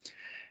ankle.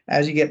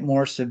 As you get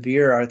more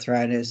severe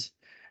arthritis,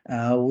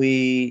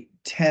 we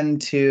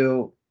tend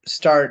to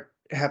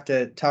have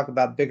to talk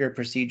about bigger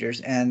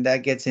procedures, and that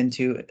gets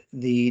into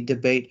the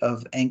debate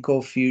of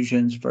ankle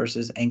fusions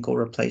versus ankle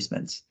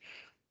replacements.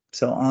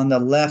 So on the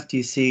left,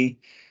 you see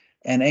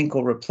an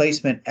ankle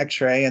replacement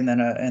X-ray, and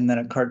then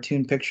a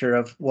cartoon picture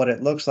of what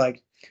it looks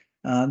like.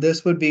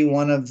 This would be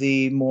one of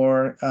the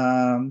more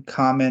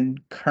common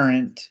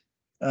current.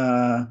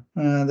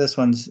 This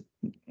one's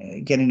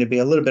getting to be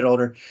a little bit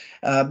older,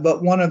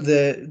 but one of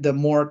the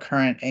more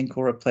current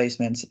ankle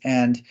replacements.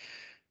 And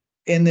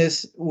in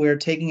this, we're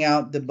taking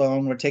out the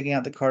bone, we're taking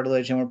out the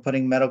cartilage, and we're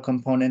putting metal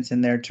components in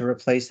there to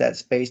replace that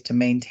space to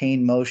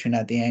maintain motion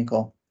at the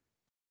ankle.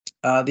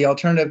 The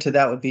alternative to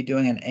that would be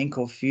doing an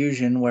ankle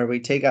fusion where we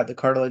take out the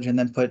cartilage and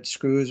then put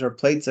screws or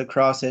plates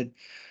across it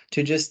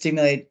to just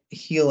stimulate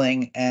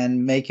healing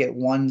and make it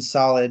one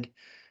solid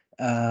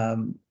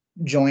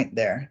joint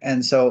there.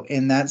 And so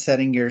in that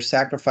setting, you're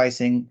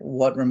sacrificing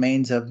what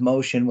remains of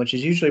motion, which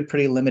is usually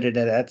pretty limited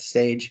at that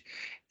stage,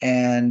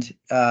 and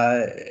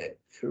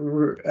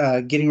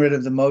getting rid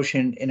of the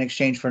motion in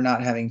exchange for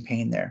not having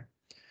pain there.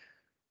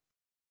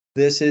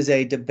 This is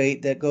a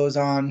debate that goes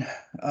on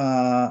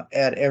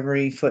at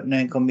every foot and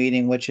ankle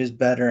meeting, which is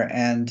better.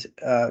 And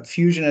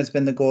fusion has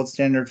been the gold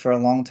standard for a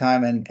long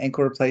time, and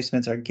ankle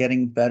replacements are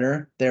getting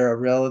better. They're a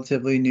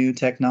relatively new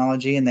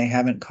technology, and they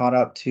haven't caught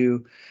up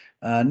to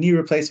knee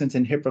replacements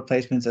and hip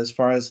replacements as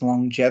far as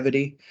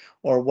longevity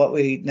or what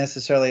we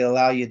necessarily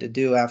allow you to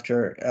do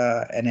after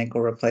an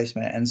ankle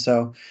replacement. And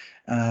so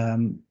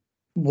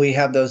we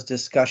have those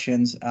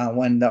discussions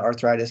when the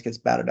arthritis gets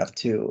bad enough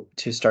to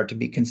start to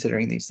be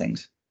considering these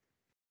things.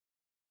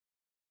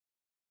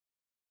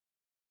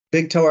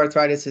 Big toe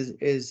arthritis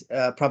is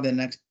probably the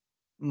next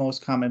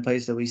most common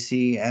place that we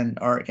see and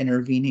are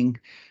intervening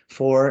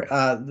for.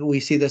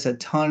 We see this a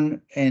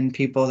ton in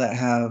people that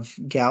have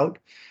gout.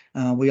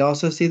 We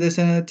also see this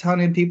in a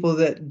ton of people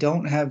that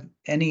don't have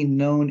any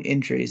known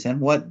injuries. And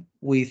what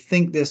we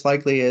think this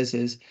likely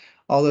is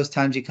all those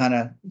times you kind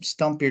of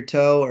stump your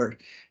toe or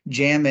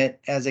jam it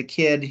as a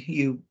kid,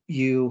 you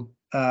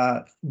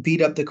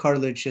beat up the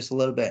cartilage just a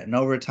little bit, and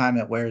over time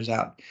it wears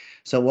out.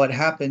 So what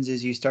happens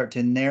is you start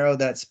to narrow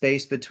that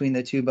space between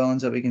the two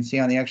bones that we can see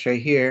on the X-ray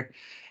here,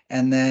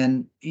 and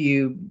then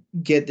you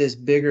get this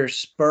bigger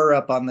spur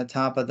up on the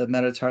top of the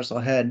metatarsal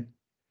head,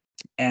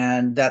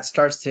 and that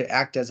starts to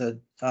act as a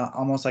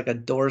almost like a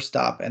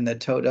doorstop, and the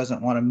toe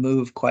doesn't want to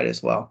move quite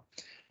as well.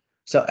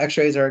 So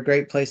X-rays are a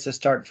great place to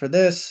start for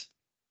this.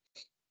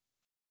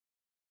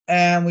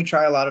 And we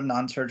try a lot of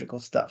non-surgical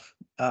stuff.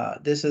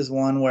 This is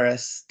one where a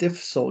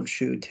stiff-soled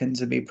shoe tends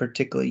to be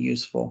particularly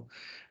useful.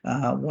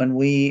 When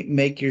we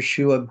make your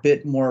shoe a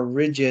bit more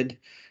rigid,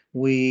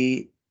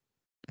 we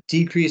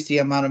decrease the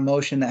amount of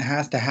motion that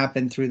has to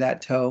happen through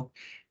that toe,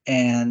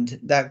 and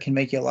that can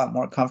make you a lot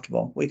more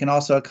comfortable. We can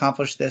also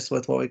accomplish this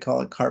with what we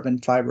call a carbon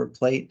fiber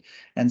plate,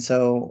 and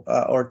so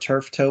or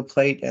turf toe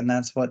plate, and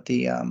that's what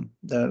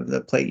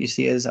the plate you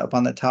see is up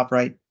on the top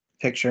right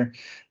picture.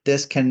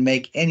 This can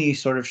make any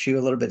sort of shoe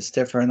a little bit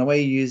stiffer, and the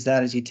way you use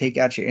that is you take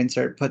out your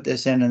insert, put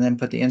this in, and then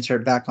put the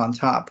insert back on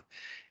top,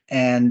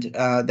 and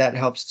that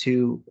helps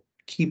to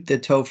keep the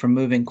toe from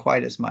moving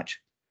quite as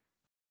much.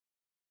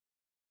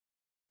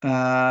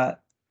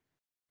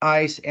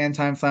 Ice,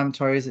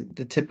 anti-inflammatories,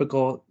 the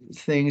typical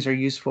things are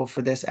useful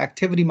for this.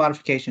 Activity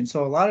modification.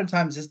 So a lot of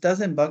times this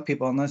doesn't bug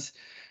people unless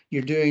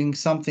you're doing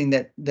something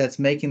that's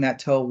making that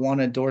toe want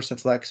to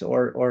dorsiflex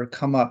or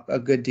come up a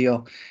good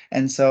deal.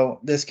 And so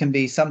this can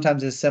be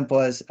sometimes as simple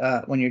as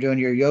when you're doing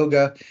your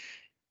yoga,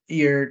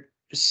 you're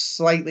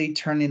slightly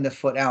turning the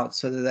foot out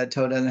so that that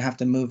toe doesn't have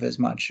to move as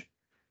much.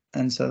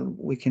 And so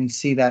we can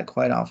see that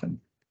quite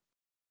often.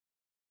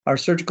 Our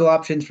surgical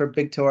options for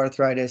big toe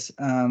arthritis,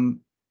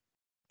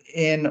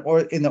 in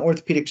the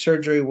orthopedic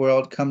surgery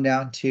world, come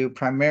down to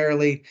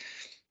primarily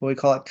what we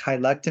call a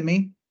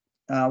chylectomy,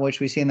 which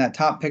we see in that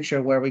top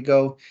picture where we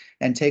go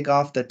and take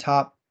off the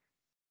top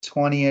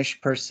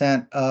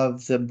 20-ish%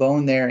 of the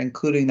bone there,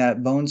 including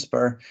that bone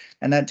spur,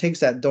 and that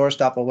takes that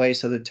doorstop away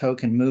so the toe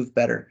can move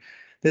better.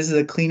 This is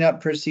a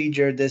cleanup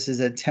procedure. This is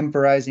a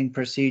temporizing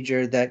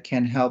procedure that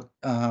can help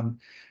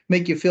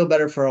make you feel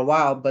better for a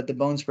while, but the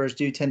bone spurs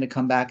do tend to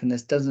come back, and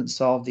this doesn't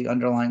solve the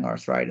underlying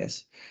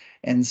arthritis.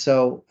 And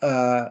so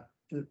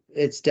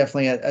it's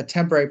definitely a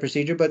temporary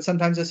procedure, but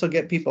sometimes this will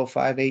get people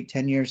 5, 8,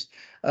 10 years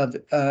of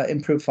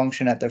improved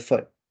function at their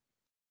foot.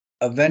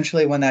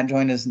 Eventually, when that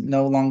joint is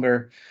no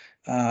longer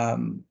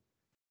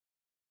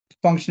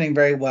functioning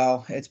very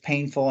well, it's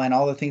painful, and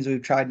all the things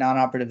we've tried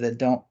non-operative that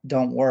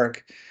don't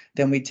work,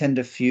 then we tend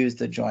to fuse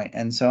the joint.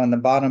 And so in the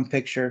bottom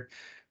picture,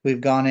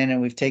 we've gone in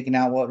and we've taken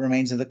out what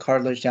remains of the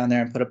cartilage down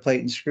there and put a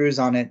plate and screws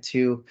on it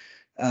to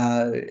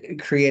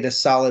create a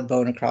solid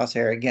bone across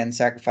there, again,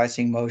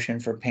 sacrificing motion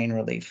for pain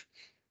relief.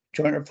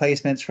 Joint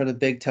replacements for the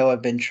big toe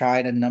have been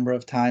tried a number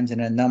of times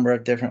in a number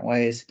of different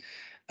ways.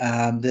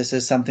 This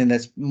is something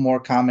that's more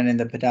common in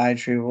the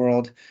podiatry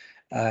world.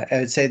 I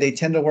would say they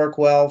tend to work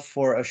well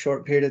for a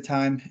short period of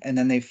time, and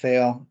then they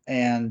fail.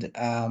 And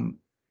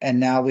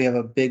now we have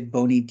a big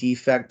bony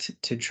defect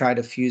to try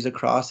to fuse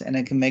across, and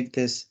it can make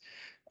this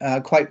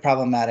quite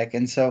problematic.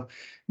 And so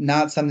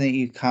not something that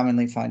you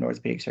commonly find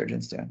orthopedic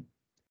surgeons doing.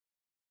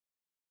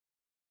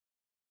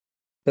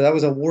 So that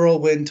was a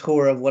whirlwind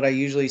tour of what I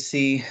usually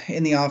see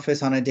in the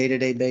office on a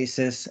day-to-day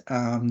basis.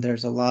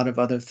 There's a lot of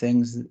other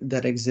things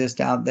that exist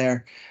out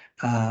there,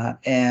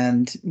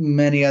 and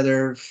many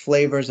other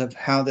flavors of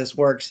how this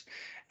works.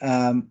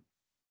 There's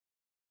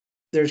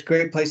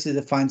great places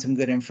to find some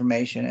good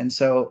information. And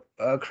so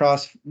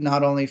across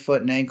not only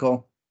foot and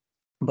ankle,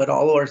 but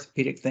all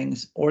orthopedic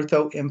things,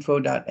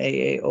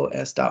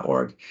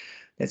 orthoinfo.aaos.org.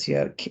 That's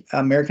the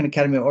American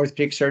Academy of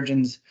Orthopedic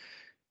Surgeons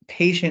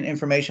patient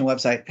information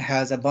website,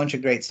 has a bunch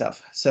of great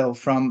stuff. So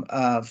from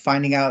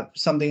finding out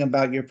something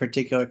about your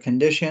particular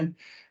condition,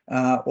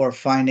 or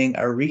finding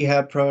a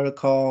rehab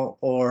protocol,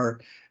 or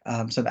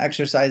some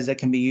exercises that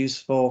can be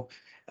useful,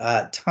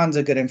 tons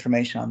of good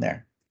information on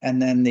there.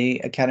 And then the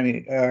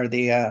Academy or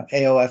the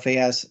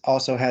AOFAS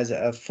also has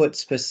a foot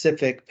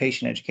specific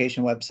patient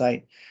education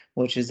website,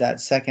 which is that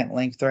second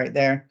link right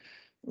there,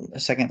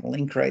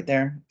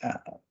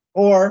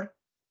 or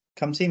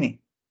come see me.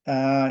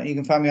 You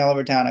can find me all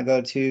over town. I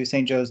go to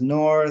St. Joe's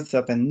North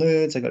up in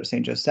Lutz. I go to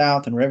St. Joe's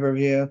South in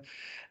Riverview,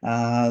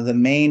 the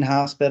main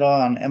hospital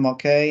on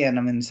MLK, and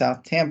I'm in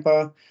South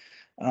Tampa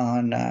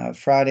on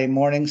Friday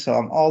morning. So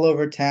I'm all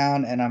over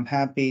town, and I'm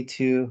happy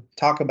to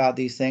talk about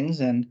these things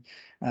and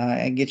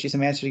get you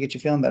some answers to get you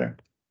feeling better.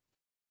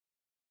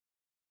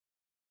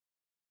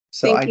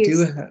 So Thank I you.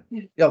 do have,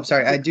 oh,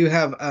 sorry, I do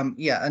have,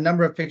 a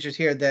number of pictures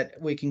here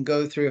that we can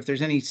go through if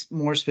there's any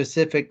more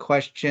specific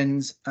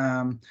questions,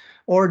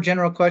 or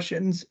general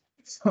questions,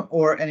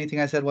 or anything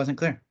I said wasn't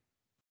clear.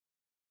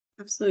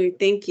 Absolutely.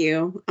 Thank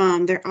you.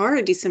 There are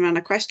a decent amount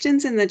of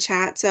questions in the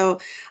chat. So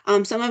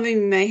some of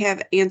them may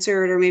have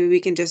answered, or maybe we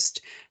can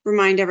just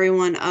remind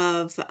everyone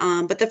of.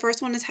 But the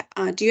first one is,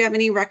 do you have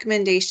any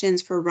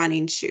recommendations for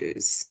running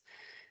shoes?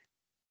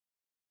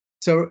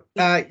 So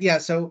I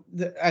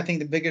think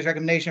the biggest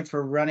recommendation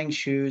for running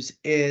shoes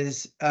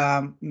is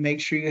make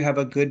sure you have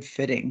a good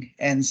fitting.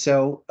 And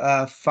so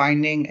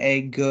finding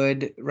a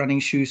good running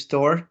shoe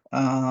store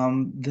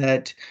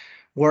that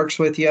works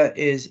with you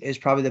is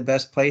probably the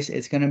best place.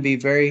 It's going to be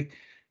very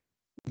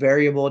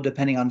variable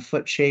depending on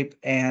foot shape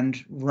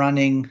and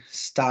running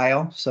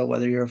style. So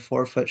whether you're a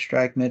forefoot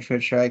strike,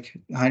 midfoot strike,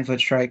 hindfoot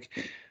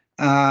strike.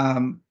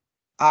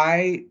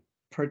 I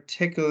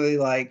particularly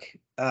like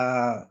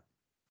the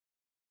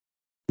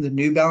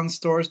New Balance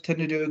stores tend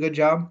to do a good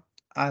job.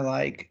 I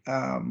like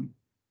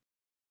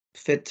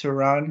Fit to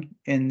Run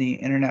in the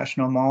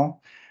International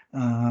Mall.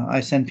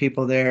 I send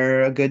people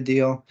there a good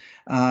deal.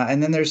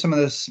 And then there's some of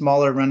the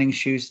smaller running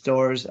shoe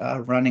stores,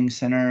 Running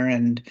Center,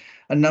 and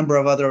a number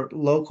of other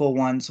local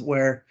ones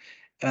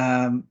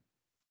um,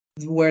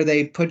 where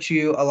they put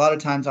you a lot of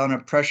times on a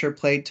pressure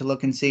plate to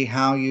look and see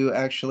how you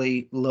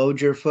actually load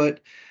your foot.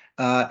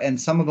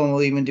 And some of them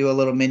will even do a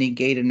little mini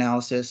gait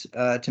analysis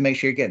to make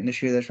sure you're getting the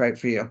shoe that's right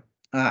for you.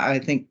 I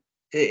think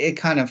it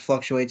kind of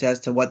fluctuates as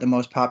to what the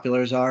most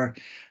populars are.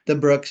 The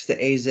Brooks, the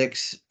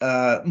Asics,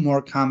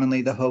 more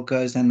commonly the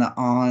Hokas and the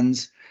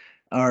Ons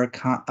are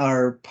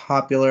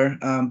popular,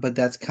 but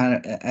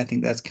I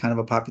think that's kind of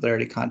a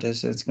popularity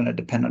contest. It's going to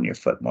depend on your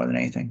foot more than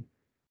anything.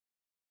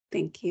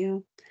 Thank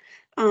you.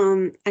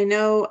 I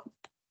know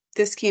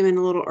this came in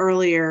a little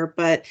earlier,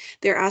 but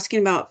they're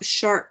asking about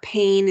sharp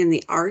pain in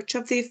the arch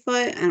of the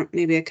foot, and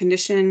maybe a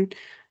condition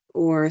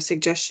or a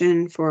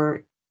suggestion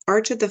for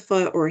arch of the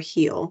foot or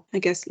heel. I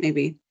guess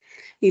maybe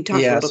you talked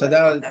a Yeah, little so bit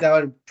about that. that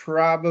would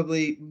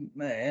probably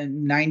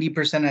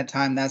 90% of the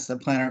time that's the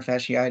plantar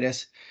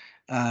fasciitis.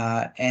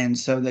 And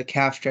so the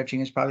calf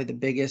stretching is probably the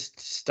biggest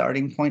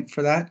starting point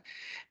for that.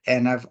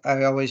 And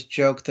I always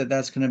joke that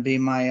that's going to be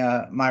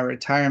my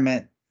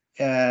retirement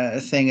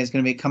thing is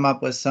going to be come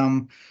up with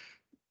some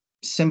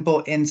simple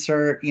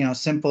insert,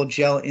 simple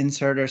gel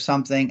insert or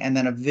something, and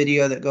then a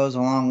video that goes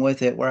along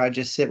with it where I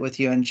just sit with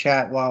you and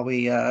chat while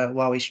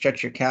we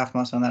stretch your calf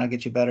muscle, and that'll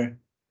get you better.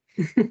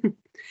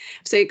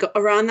 So you go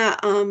around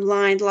that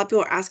line, a lot of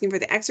people are asking for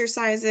the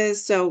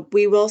exercises. So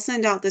we will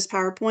send out this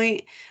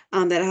PowerPoint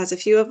that has a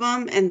few of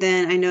them, and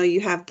then I know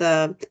you have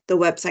the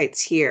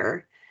websites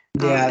here.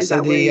 Yeah, Is so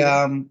that where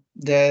you?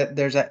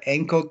 there's an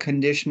ankle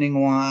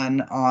conditioning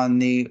one on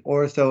the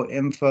Ortho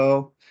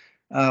Info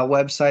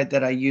website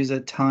that I use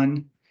a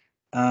ton.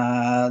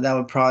 That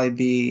would probably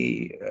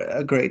be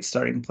a great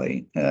starting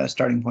point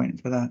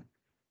for that.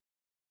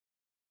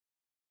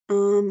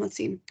 Let's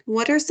see.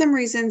 What are some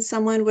reasons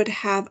someone would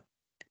have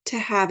to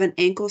have an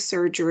ankle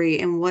surgery,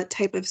 and what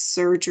type of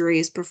surgery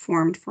is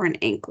performed for an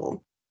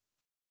ankle?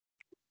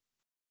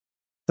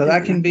 So I that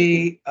don't know. can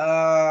be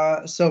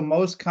so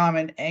most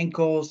common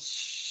ankle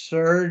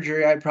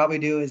surgery I probably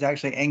do is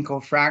actually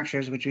ankle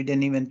fractures, which we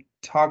didn't even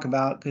talk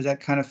about because that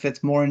kind of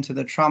fits more into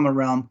the trauma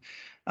realm.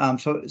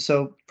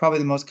 So probably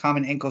the most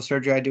common ankle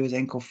surgery I do is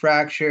ankle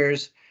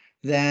fractures,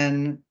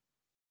 then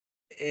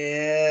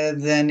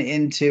then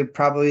into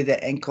probably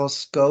the ankle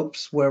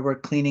scopes where we're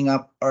cleaning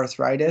up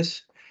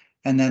arthritis,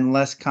 and then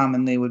less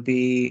commonly would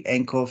be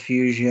ankle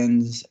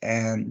fusions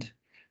and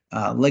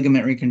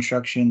ligament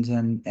reconstructions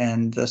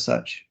and the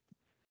such.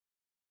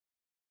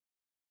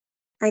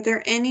 Are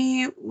there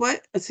any,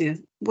 let's see,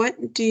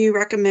 what do you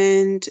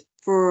recommend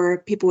for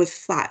people with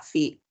flat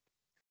feet?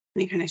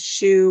 Any kind of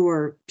shoe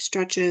or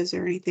stretches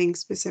or anything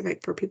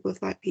specific for people with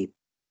flat feet?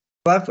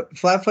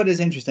 Flat foot is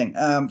interesting.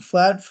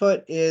 Flat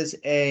foot is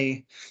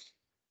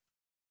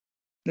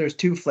there's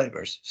two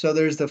flavors. So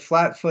there's the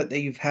flat foot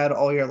that you've had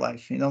all your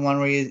life. You know, one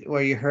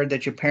where you heard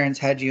that your parents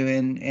had you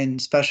in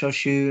special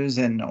shoes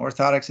and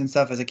orthotics and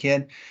stuff as a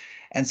kid.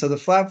 And so the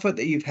flat foot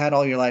that you've had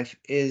all your life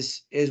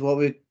is what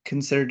we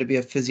consider to be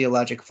a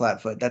physiologic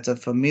flat foot. That's a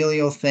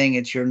familial thing.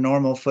 It's your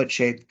normal foot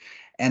shape.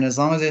 And as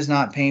long as it's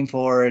not painful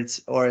or it's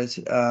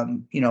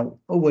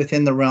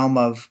within the realm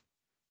of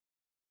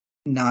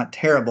not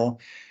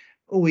terrible,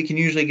 we can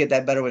usually get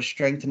that better with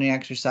strengthening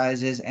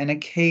exercises and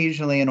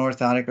occasionally an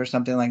orthotic or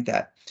something like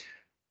that.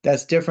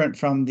 That's different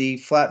from the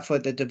flat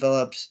foot that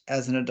develops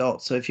as an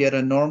adult. So if you had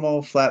a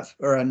normal flat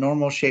or a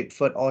normal shaped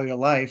foot all your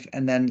life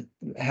and then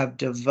have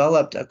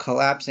developed a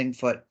collapsing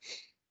foot,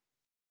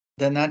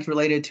 then that's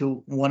related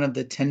to one of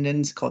the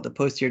tendons called the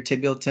posterior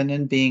tibial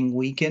tendon being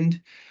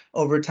weakened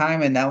over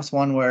time. And that's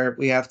one where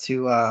we have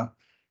to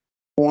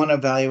want to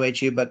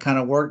evaluate you, but kind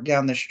of work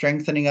down the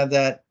strengthening of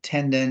that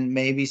tendon,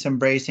 maybe some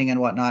bracing and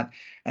whatnot.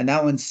 And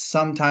that one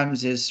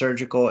sometimes is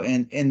surgical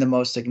in the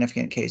most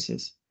significant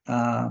cases.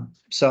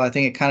 So I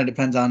think it kind of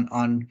depends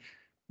on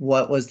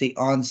what was the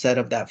onset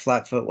of that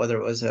flat foot, whether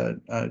it was a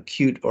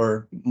acute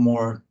or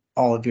more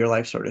all of your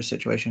life sort of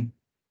situation.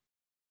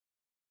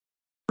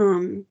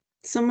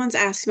 Someone's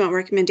asking about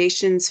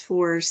recommendations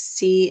for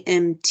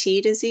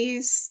CMT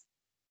disease.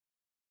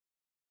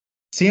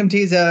 CMT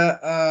is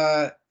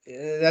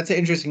that's an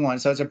interesting one.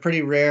 So it's a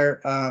pretty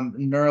rare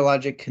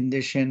neurologic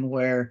condition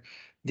where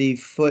the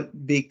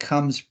foot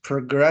becomes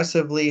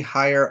progressively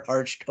higher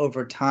arched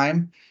over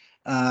time.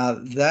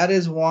 That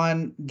is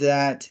one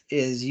that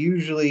is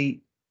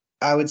usually,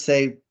 I would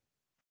say,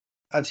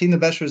 I've seen the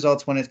best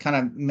results when it's kind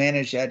of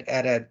managed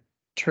at a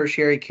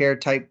tertiary care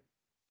type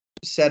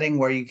setting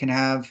where you can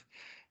have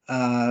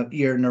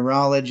your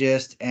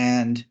neurologist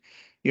and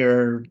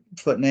your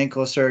foot and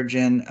ankle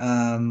surgeon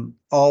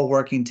all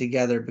working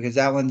together, because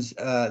that one's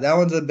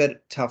a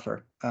bit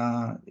tougher.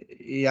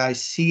 Yeah, I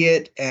see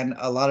it, and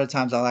a lot of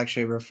times I'll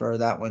actually refer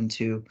that one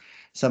to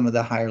some of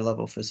the higher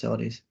level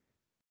facilities.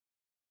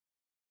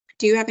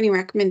 Do you have any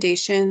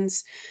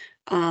recommendations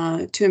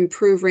to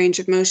improve range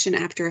of motion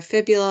after a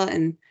fibula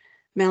and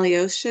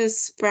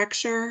malleolus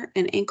fracture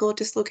and ankle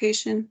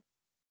dislocation?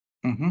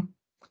 hmm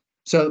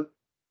So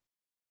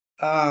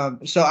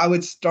so I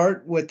would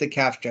start with the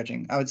calf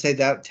stretching. I would say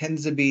that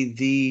tends to be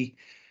the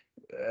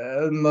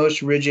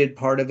most rigid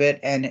part of it,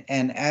 and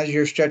as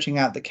you're stretching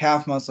out the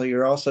calf muscle,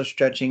 you're also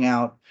stretching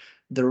out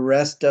the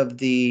rest of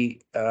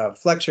the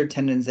flexor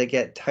tendons that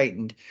get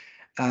tightened.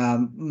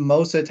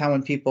 Most of the time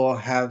when people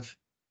have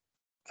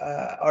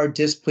are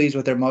displeased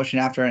with their motion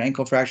after an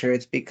ankle fracture,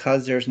 it's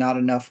because there's not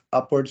enough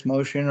upwards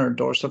motion or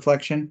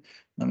dorsiflexion.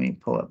 Let me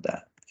pull up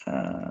that.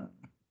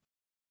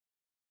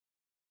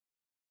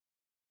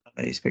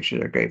 These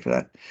pictures are great for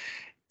that.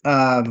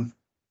 um,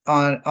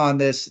 on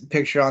this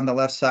picture on the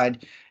left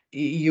side,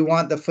 you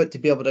want the foot to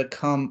be able to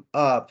come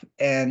up,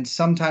 and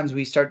sometimes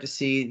we start to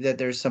see that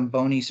there's some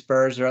bony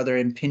spurs or other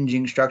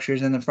impinging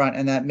structures in the front,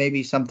 and that may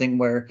be something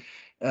where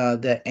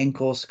the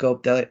ankle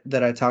scope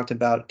that I talked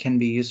about can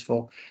be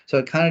useful. So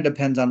it kind of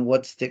depends on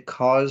what's the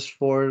cause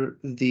for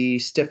the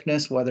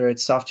stiffness, whether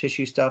it's soft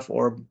tissue stuff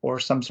or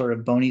some sort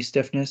of bony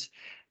stiffness.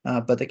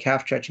 But the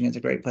calf stretching is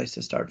a great place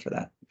to start for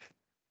that.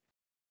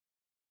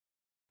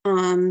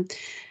 Um,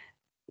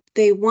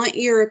 they want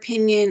your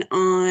opinion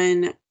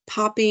on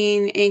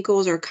popping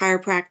ankles or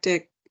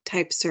chiropractic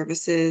type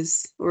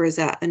services, or is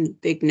that a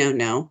big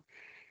no-no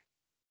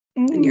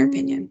in your Mm,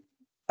 opinion?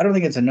 I don't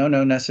think it's a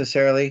no-no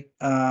necessarily.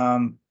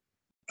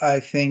 I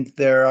think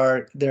there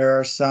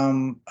are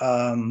some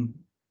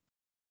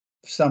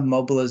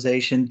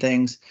mobilization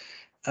things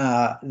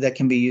that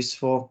can be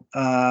useful.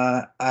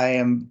 I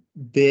am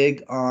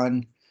big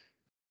on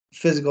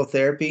physical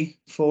therapy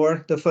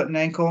for the foot and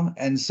ankle,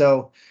 and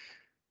so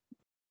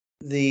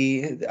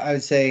the I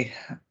would say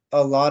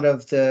a lot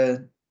of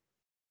the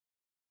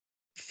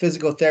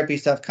physical therapy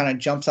stuff kind of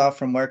jumps off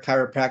from where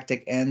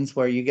chiropractic ends,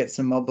 where you get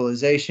some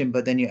mobilization,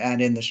 but then you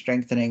add in the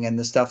strengthening and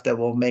the stuff that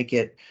will make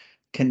it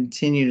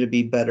continue to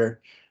be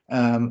better.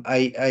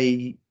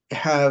 I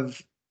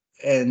have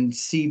and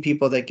see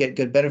people that get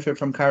good benefit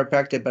from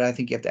chiropractic, but I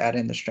think you have to add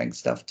in the strength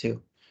stuff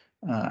too.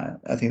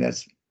 I think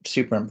that's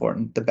super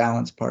important, the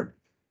balance part.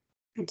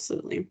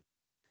 Absolutely.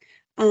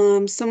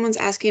 Someone's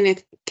asking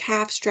if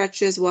calf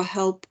stretches will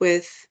help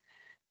with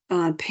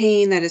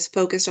pain that is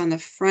focused on the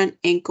front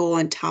ankle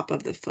and top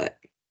of the foot.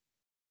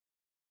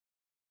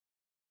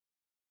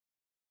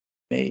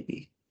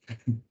 Maybe.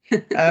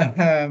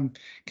 Um,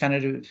 kind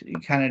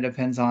of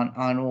depends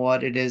on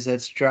what it is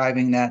that's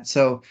driving that.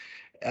 So,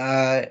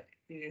 uh,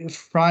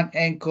 front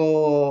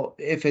ankle,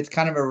 if it's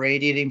kind of a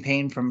radiating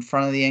pain from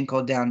front of the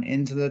ankle down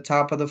into the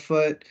top of the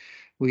foot,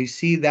 we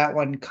see that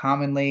one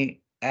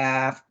commonly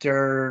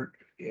after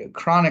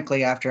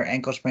chronically after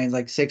ankle sprains,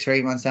 like 6 or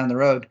 8 months down the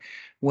road,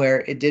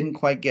 where it didn't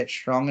quite get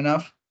strong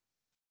enough,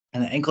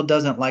 and the ankle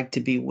doesn't like to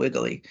be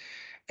wiggly.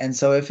 And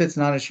so if it's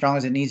not as strong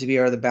as it needs to be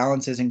or the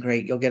balance isn't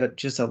great, you'll get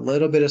just a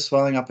little bit of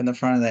swelling up in the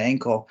front of the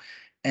ankle.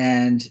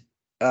 And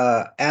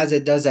as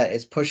it does that,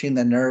 it's pushing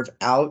the nerve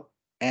out,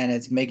 and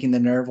it's making the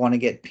nerve want to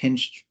get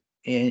pinched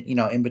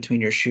in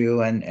between your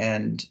shoe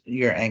and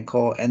your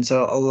ankle. And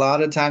so a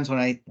lot of times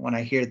when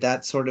I hear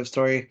that sort of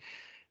story,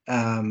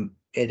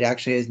 it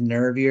actually is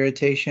nerve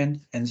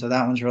irritation. And so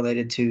that one's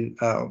related to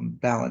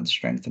balance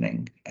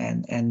strengthening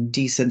and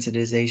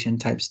desensitization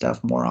type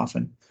stuff more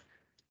often.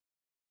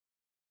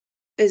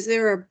 Is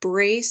there a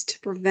brace to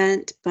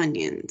prevent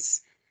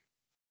bunions?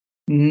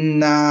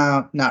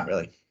 No, not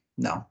really.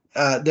 No.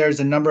 There's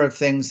a number of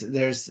things.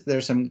 There's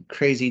some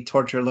crazy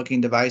torture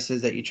looking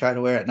devices that you try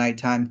to wear at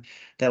nighttime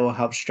that will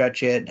help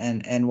stretch it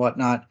and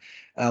whatnot.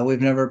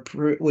 We've never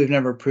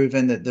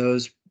proven that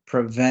those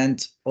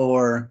prevent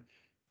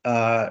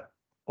uh,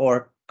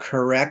 or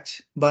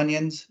correct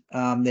bunions.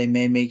 They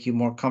may make you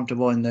more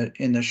comfortable in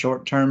the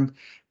short term,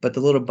 but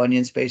the little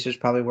bunion spacers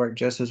probably work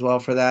just as well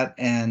for that.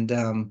 And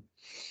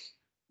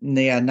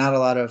yeah, not a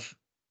lot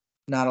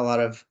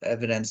of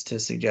evidence to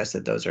suggest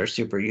that those are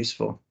super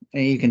useful.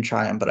 And you can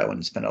try them, but I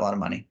wouldn't spend a lot of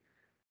money.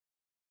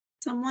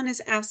 Someone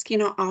is asking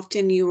how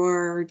often you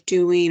are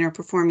doing or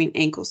performing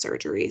ankle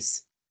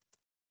surgeries.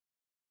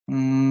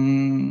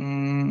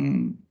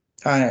 Mm,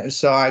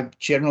 so I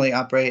generally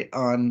operate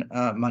on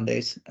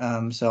Mondays.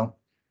 So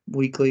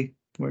weekly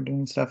we're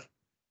doing stuff.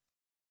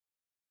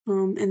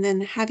 And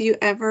then have you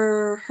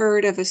ever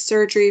heard of a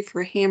surgery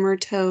for hammer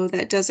toe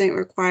that doesn't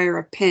require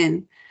a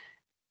pin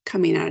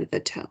coming out of the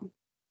toe?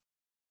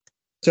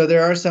 So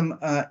there are some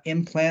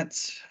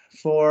implants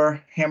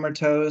for hammer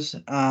toes,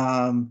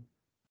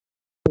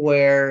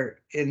 where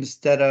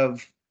instead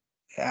of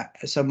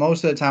so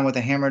most of the time with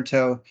a hammer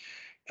toe,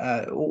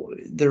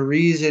 the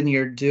reason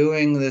you're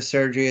doing the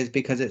surgery is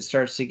because it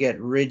starts to get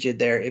rigid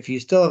there. If you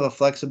still have a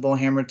flexible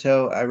hammer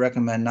toe, I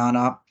recommend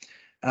non-op.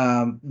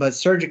 But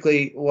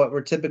surgically, what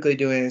we're typically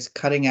doing is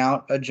cutting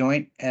out a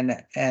joint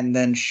and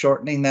then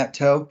shortening that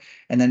toe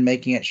and then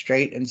making it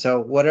straight. And so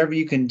whatever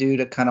you can do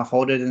to kind of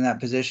hold it in that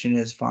position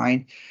is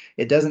fine.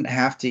 It doesn't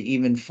have to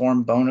even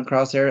form bone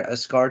across there. A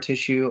scar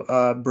tissue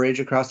bridge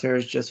across there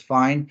is just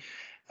fine.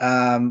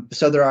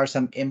 So there are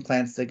some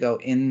implants that go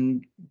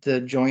in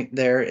the joint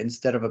there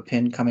instead of a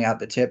pin coming out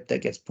the tip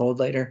that gets pulled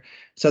later.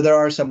 So there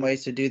are some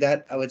ways to do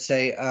that. I would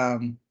say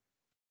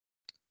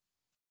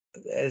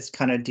it's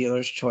kind of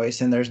dealer's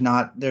choice, and there's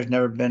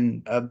never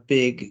been a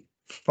big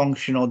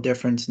functional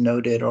difference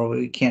noted, or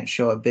we can't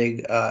show a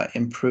big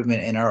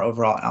improvement in our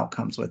overall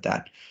outcomes with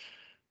that.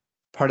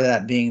 Part of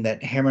that being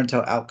that hammer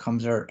toe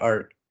outcomes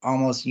are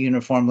almost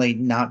uniformly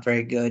not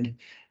very good.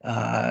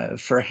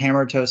 For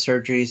hammer toe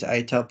surgeries,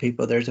 I tell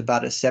people there's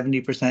about a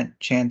 70%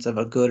 chance of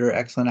a good or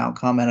excellent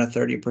outcome and a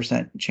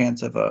 30%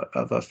 chance of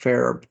a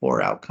fair or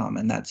poor outcome.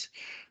 And that's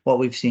what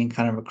we've seen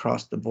kind of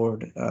across the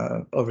board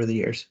over the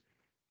years.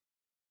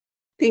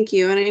 Thank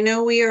you. And I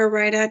know we are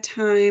right at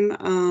time,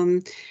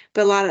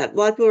 but a lot of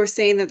people are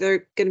saying that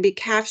they're going to be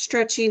calf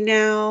stretching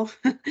now,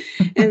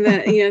 and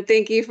that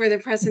thank you for the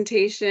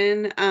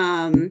presentation.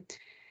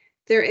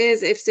 There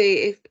is if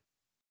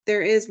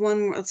there is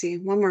one more, let's see,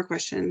 one more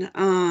question.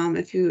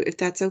 If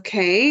that's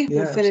okay,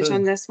 we'll Yeah, finish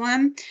on absolutely. this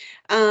one.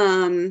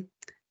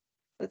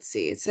 Let's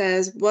see. It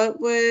says what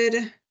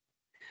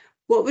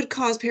would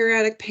cause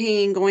periodic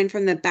pain going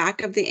from the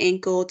back of the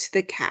ankle to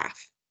the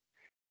calf?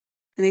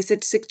 And they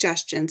said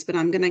suggestions, but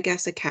I'm gonna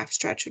guess a calf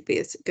stretch would be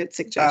a good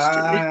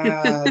suggestion.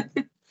 Uh,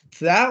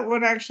 that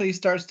one actually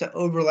starts to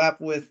overlap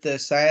with the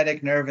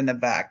sciatic nerve in the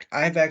back.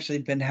 I've actually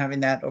been having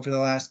that over the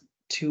last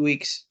 2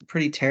 weeks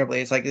pretty terribly.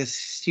 It's like this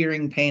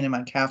searing pain in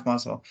my calf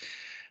muscle,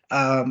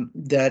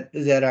 that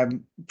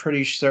I'm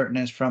pretty certain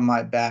is from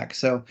my back.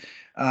 So,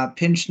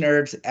 pinched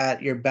nerves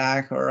at your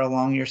back or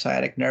along your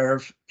sciatic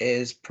nerve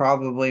is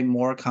probably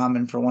more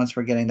common for once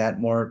we're getting that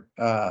more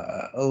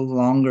a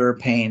longer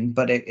pain.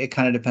 But it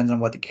kind of depends on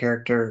what the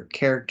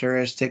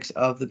characteristics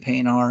of the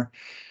pain are,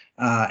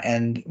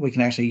 and we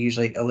can actually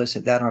usually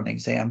elicit that on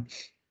exam.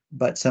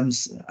 But some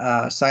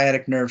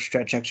sciatic nerve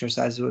stretch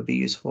exercises would be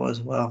useful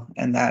as well,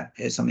 and that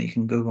is something you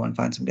can Google and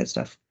find some good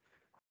stuff.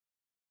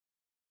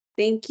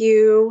 Thank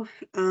you.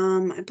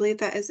 I believe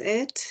that is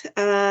it.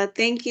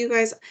 Thank you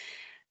guys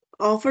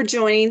all for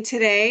joining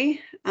today.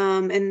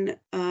 And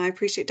I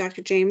appreciate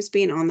Dr. James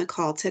being on the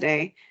call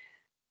today.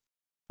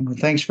 Well,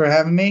 thanks for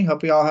having me.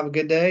 Hope you all have a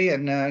good day,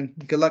 and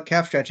good luck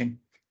calf stretching.